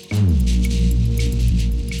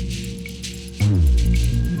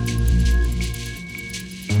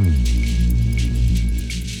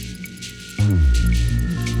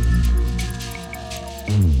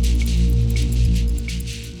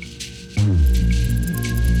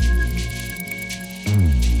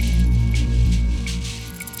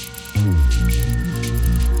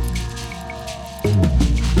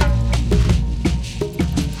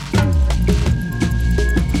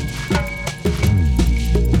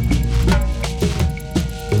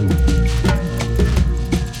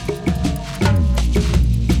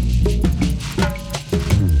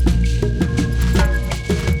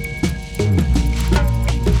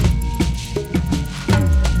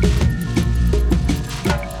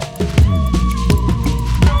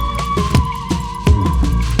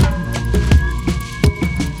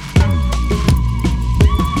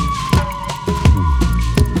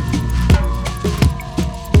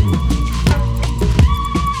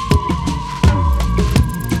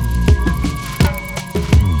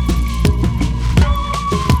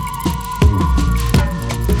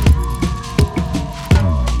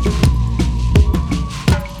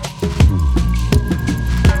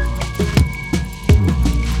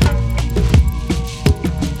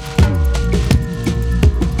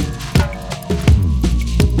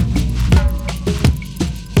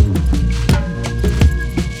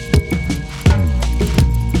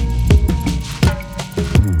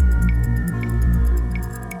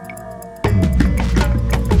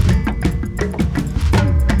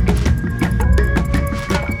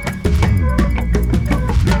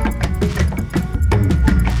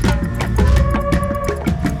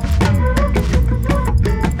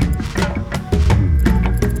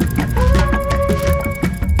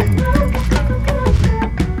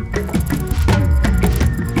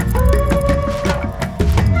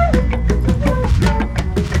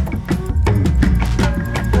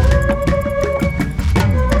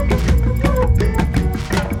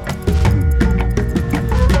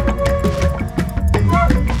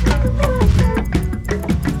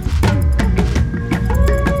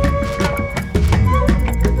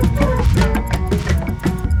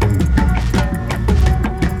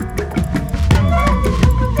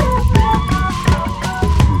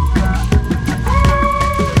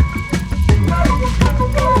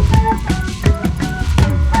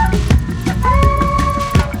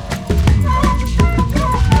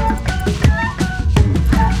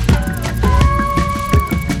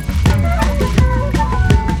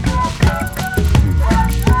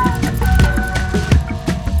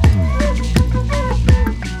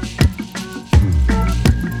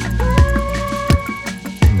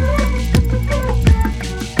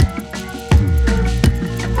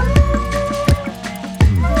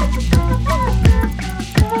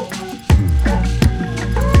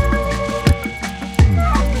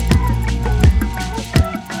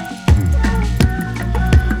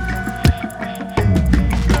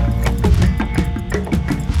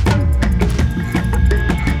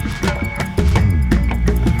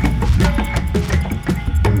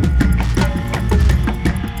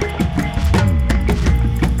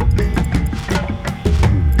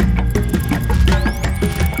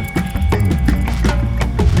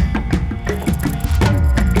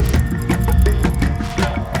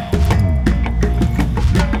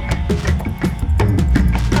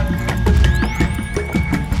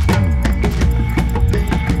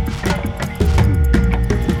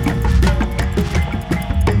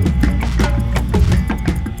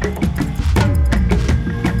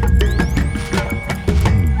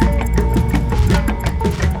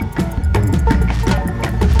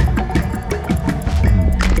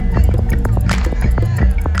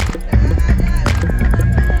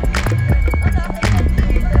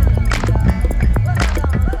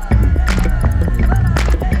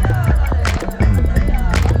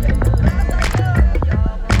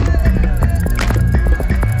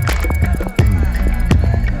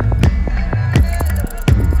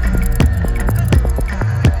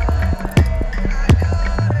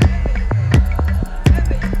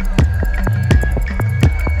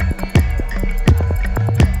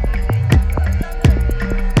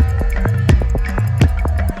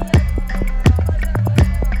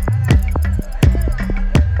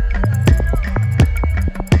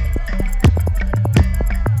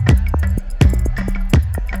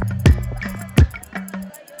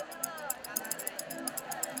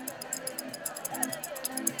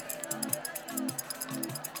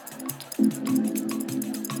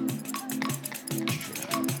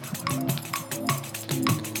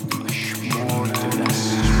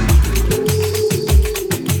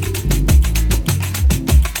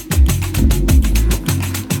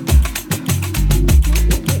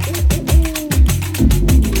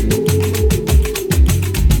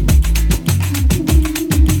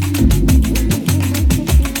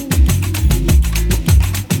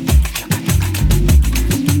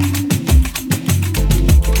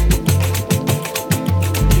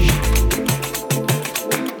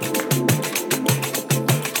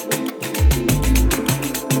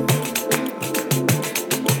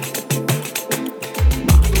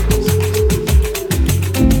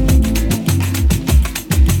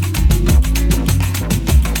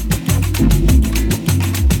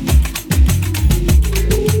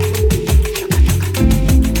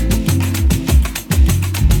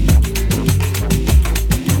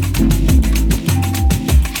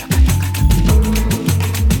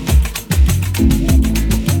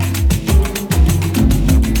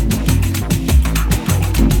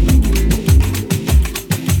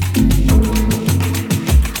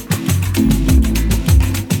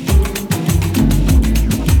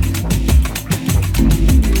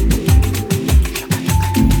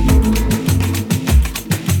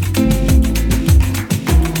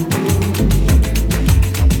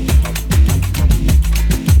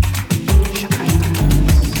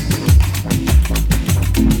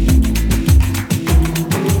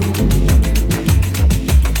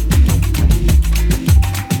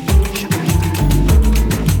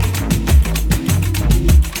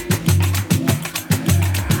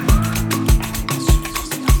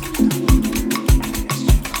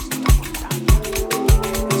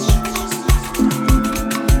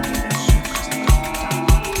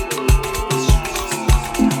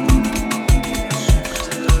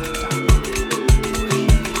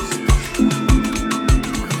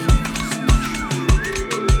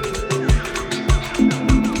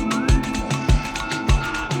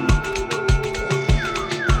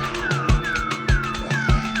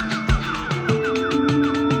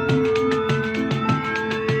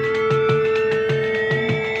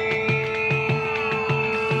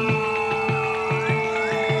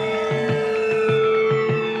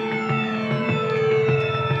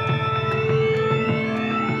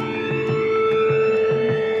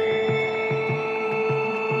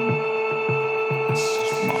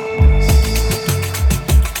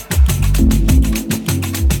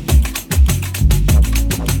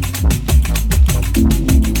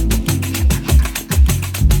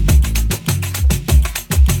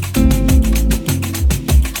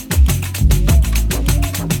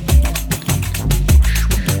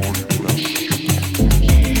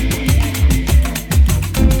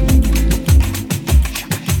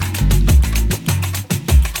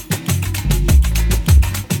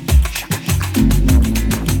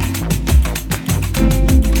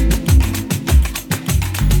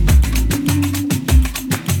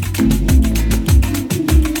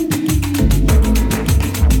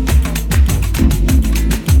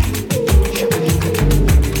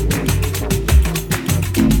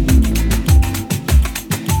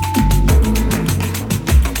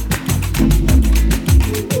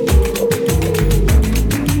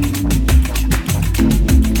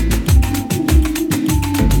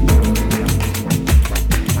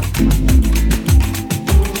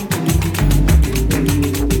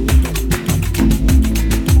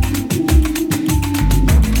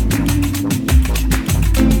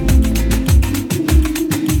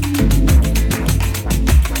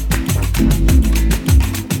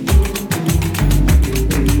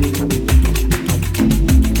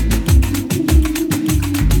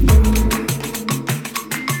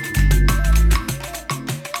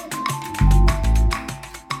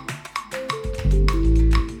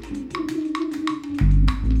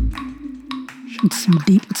 some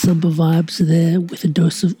deep samba vibes there with a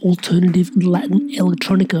dose of alternative Latin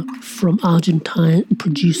electronica from Argentine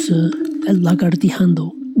producer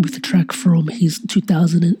Lagartijando with a track from his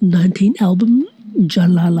 2019 album,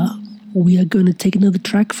 Jalala. We are going to take another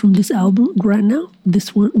track from this album right now.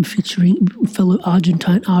 This one featuring fellow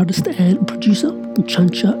Argentine artist and producer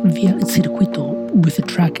Chancha Via Circuito with the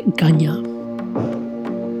track Caña.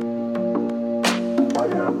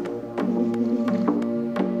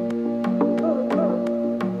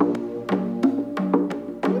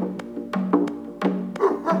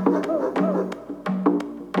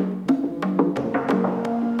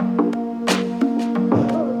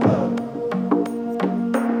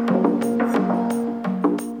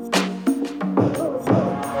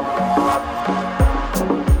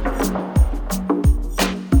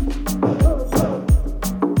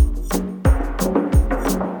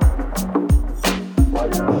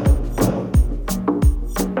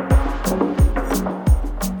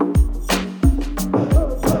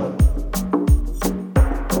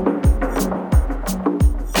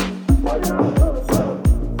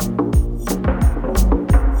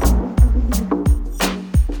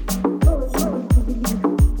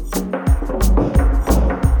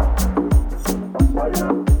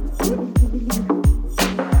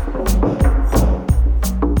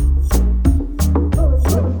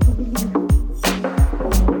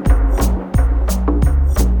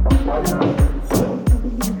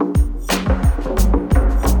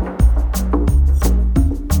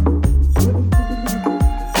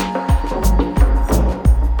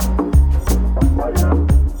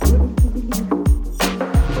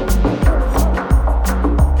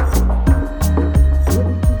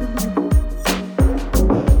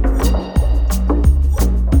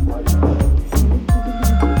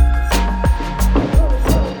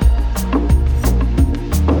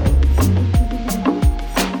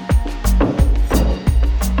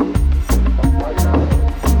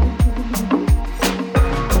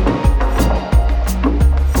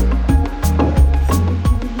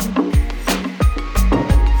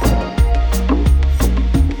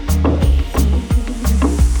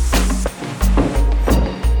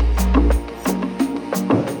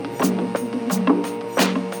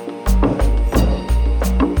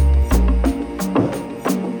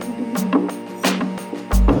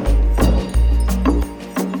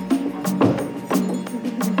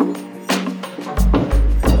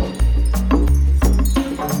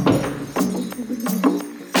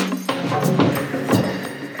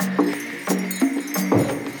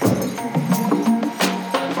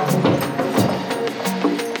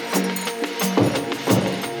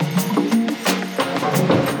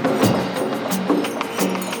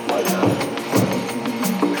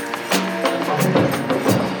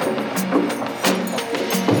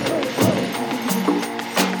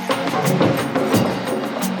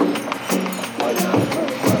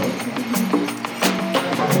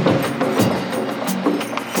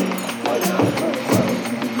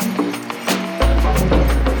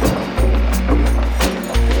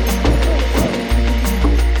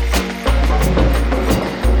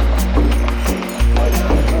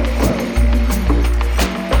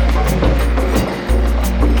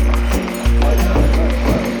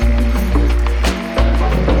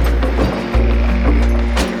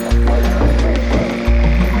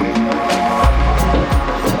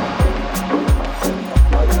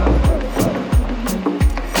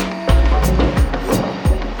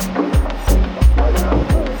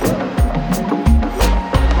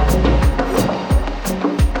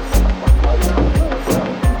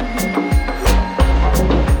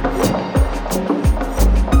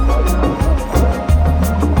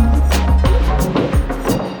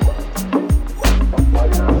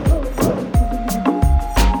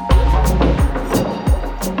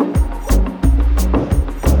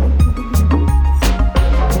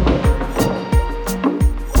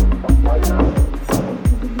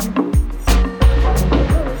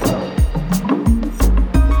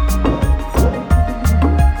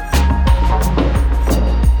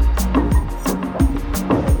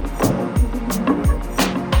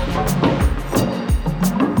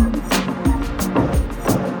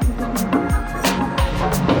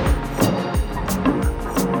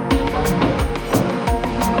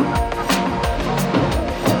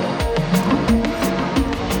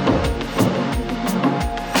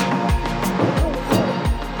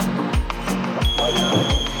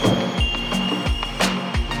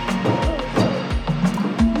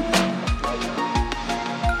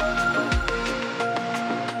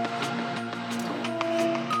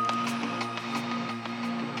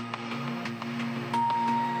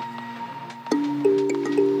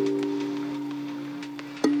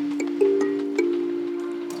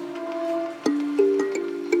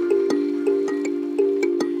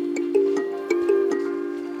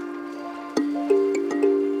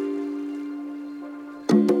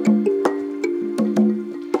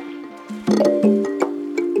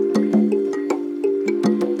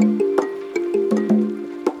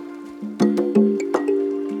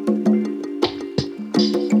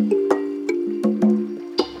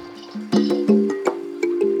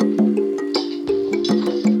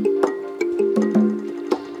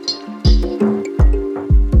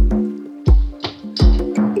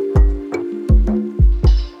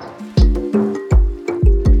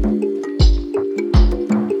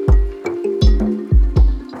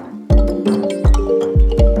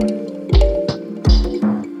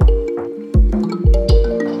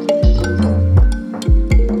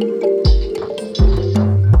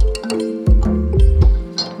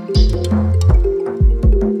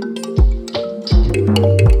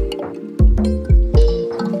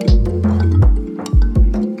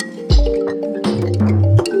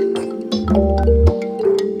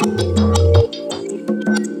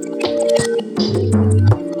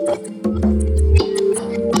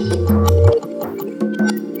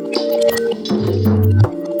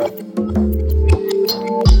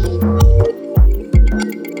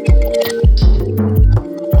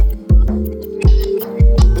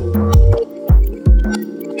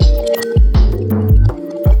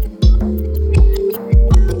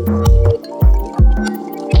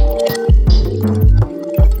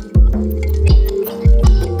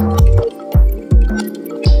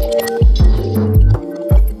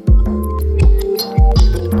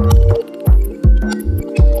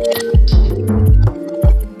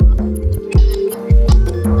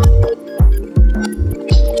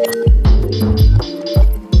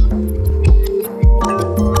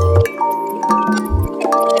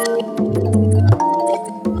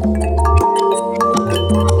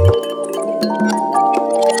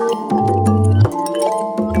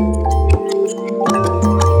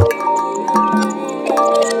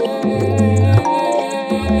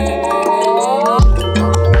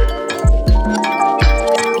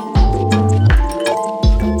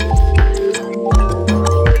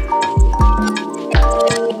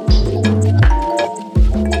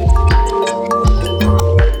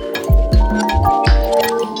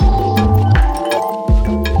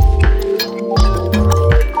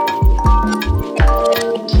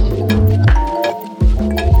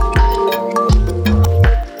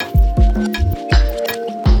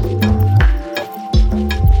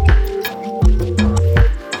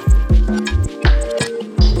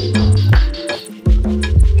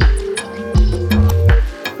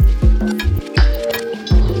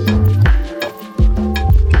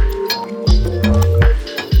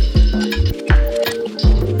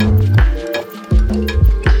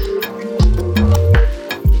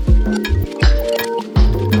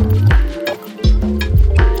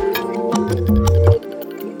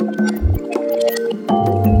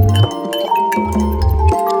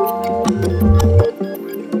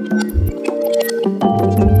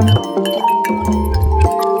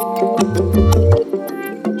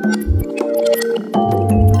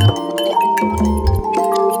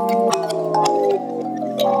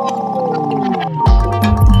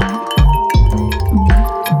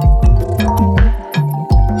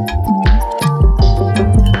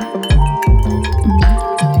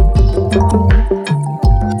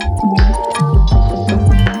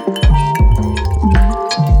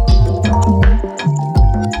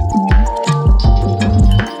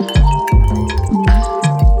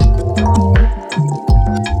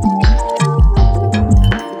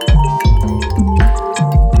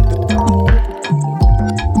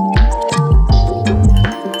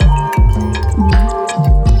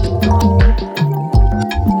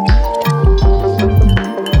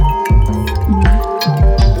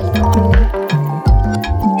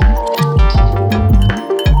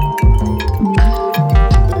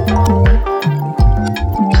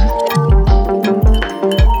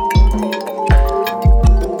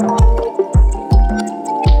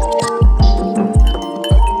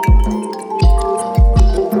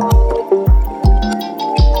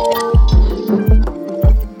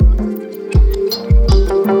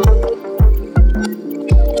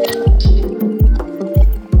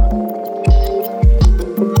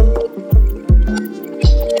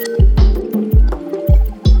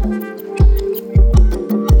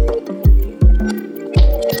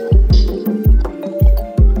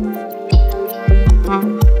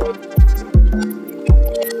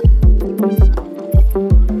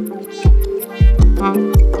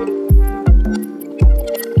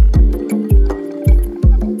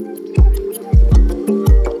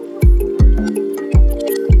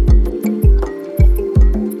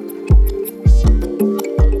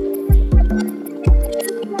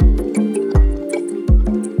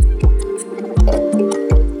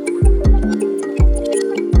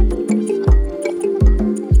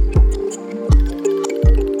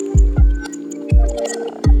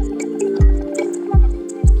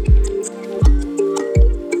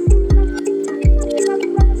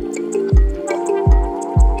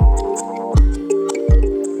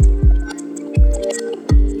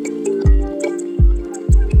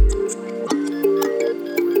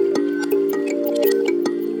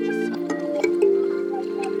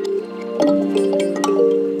 Music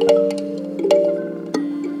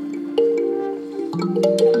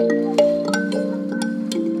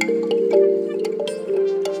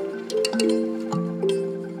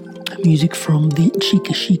from the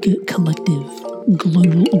Chica Chica Collective,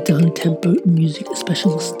 global down-tempo music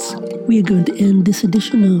specialists. We are going to end this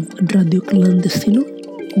edition of Radio Clandestino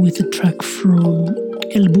with a track from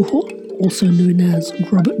El Buho, also known as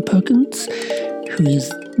Robert Perkins, who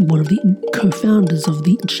is one of the co-founders of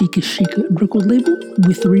the Chica Chica record label,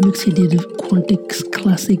 with the remix he did of Quantic's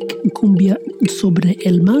classic Cumbia Sobre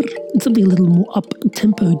el Mar, and something a little more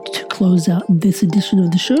up-tempo to close out this edition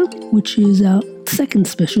of the show, which is our second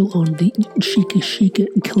special on the Chica Chica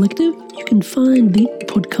Collective. You can find the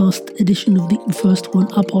podcast edition of the first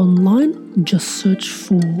one up online. Just search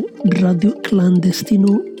for Radio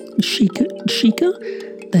Clandestino Chica Chica,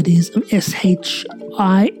 that is SHIKA,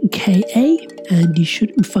 and you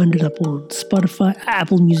should find it up on Spotify,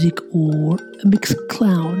 Apple Music, or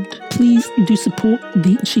Mixcloud. Please do support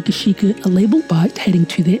the Chica Chica label by heading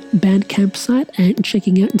to their Bandcamp site and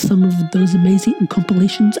checking out some of those amazing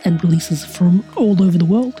compilations and releases from all over the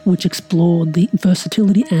world, which explore the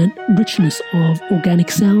versatility and richness of organic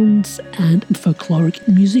sounds and folkloric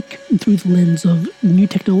music through the lens of new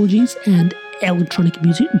technologies and electronic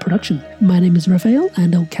music production. My name is Raphael,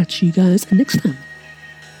 and I'll catch you guys next time.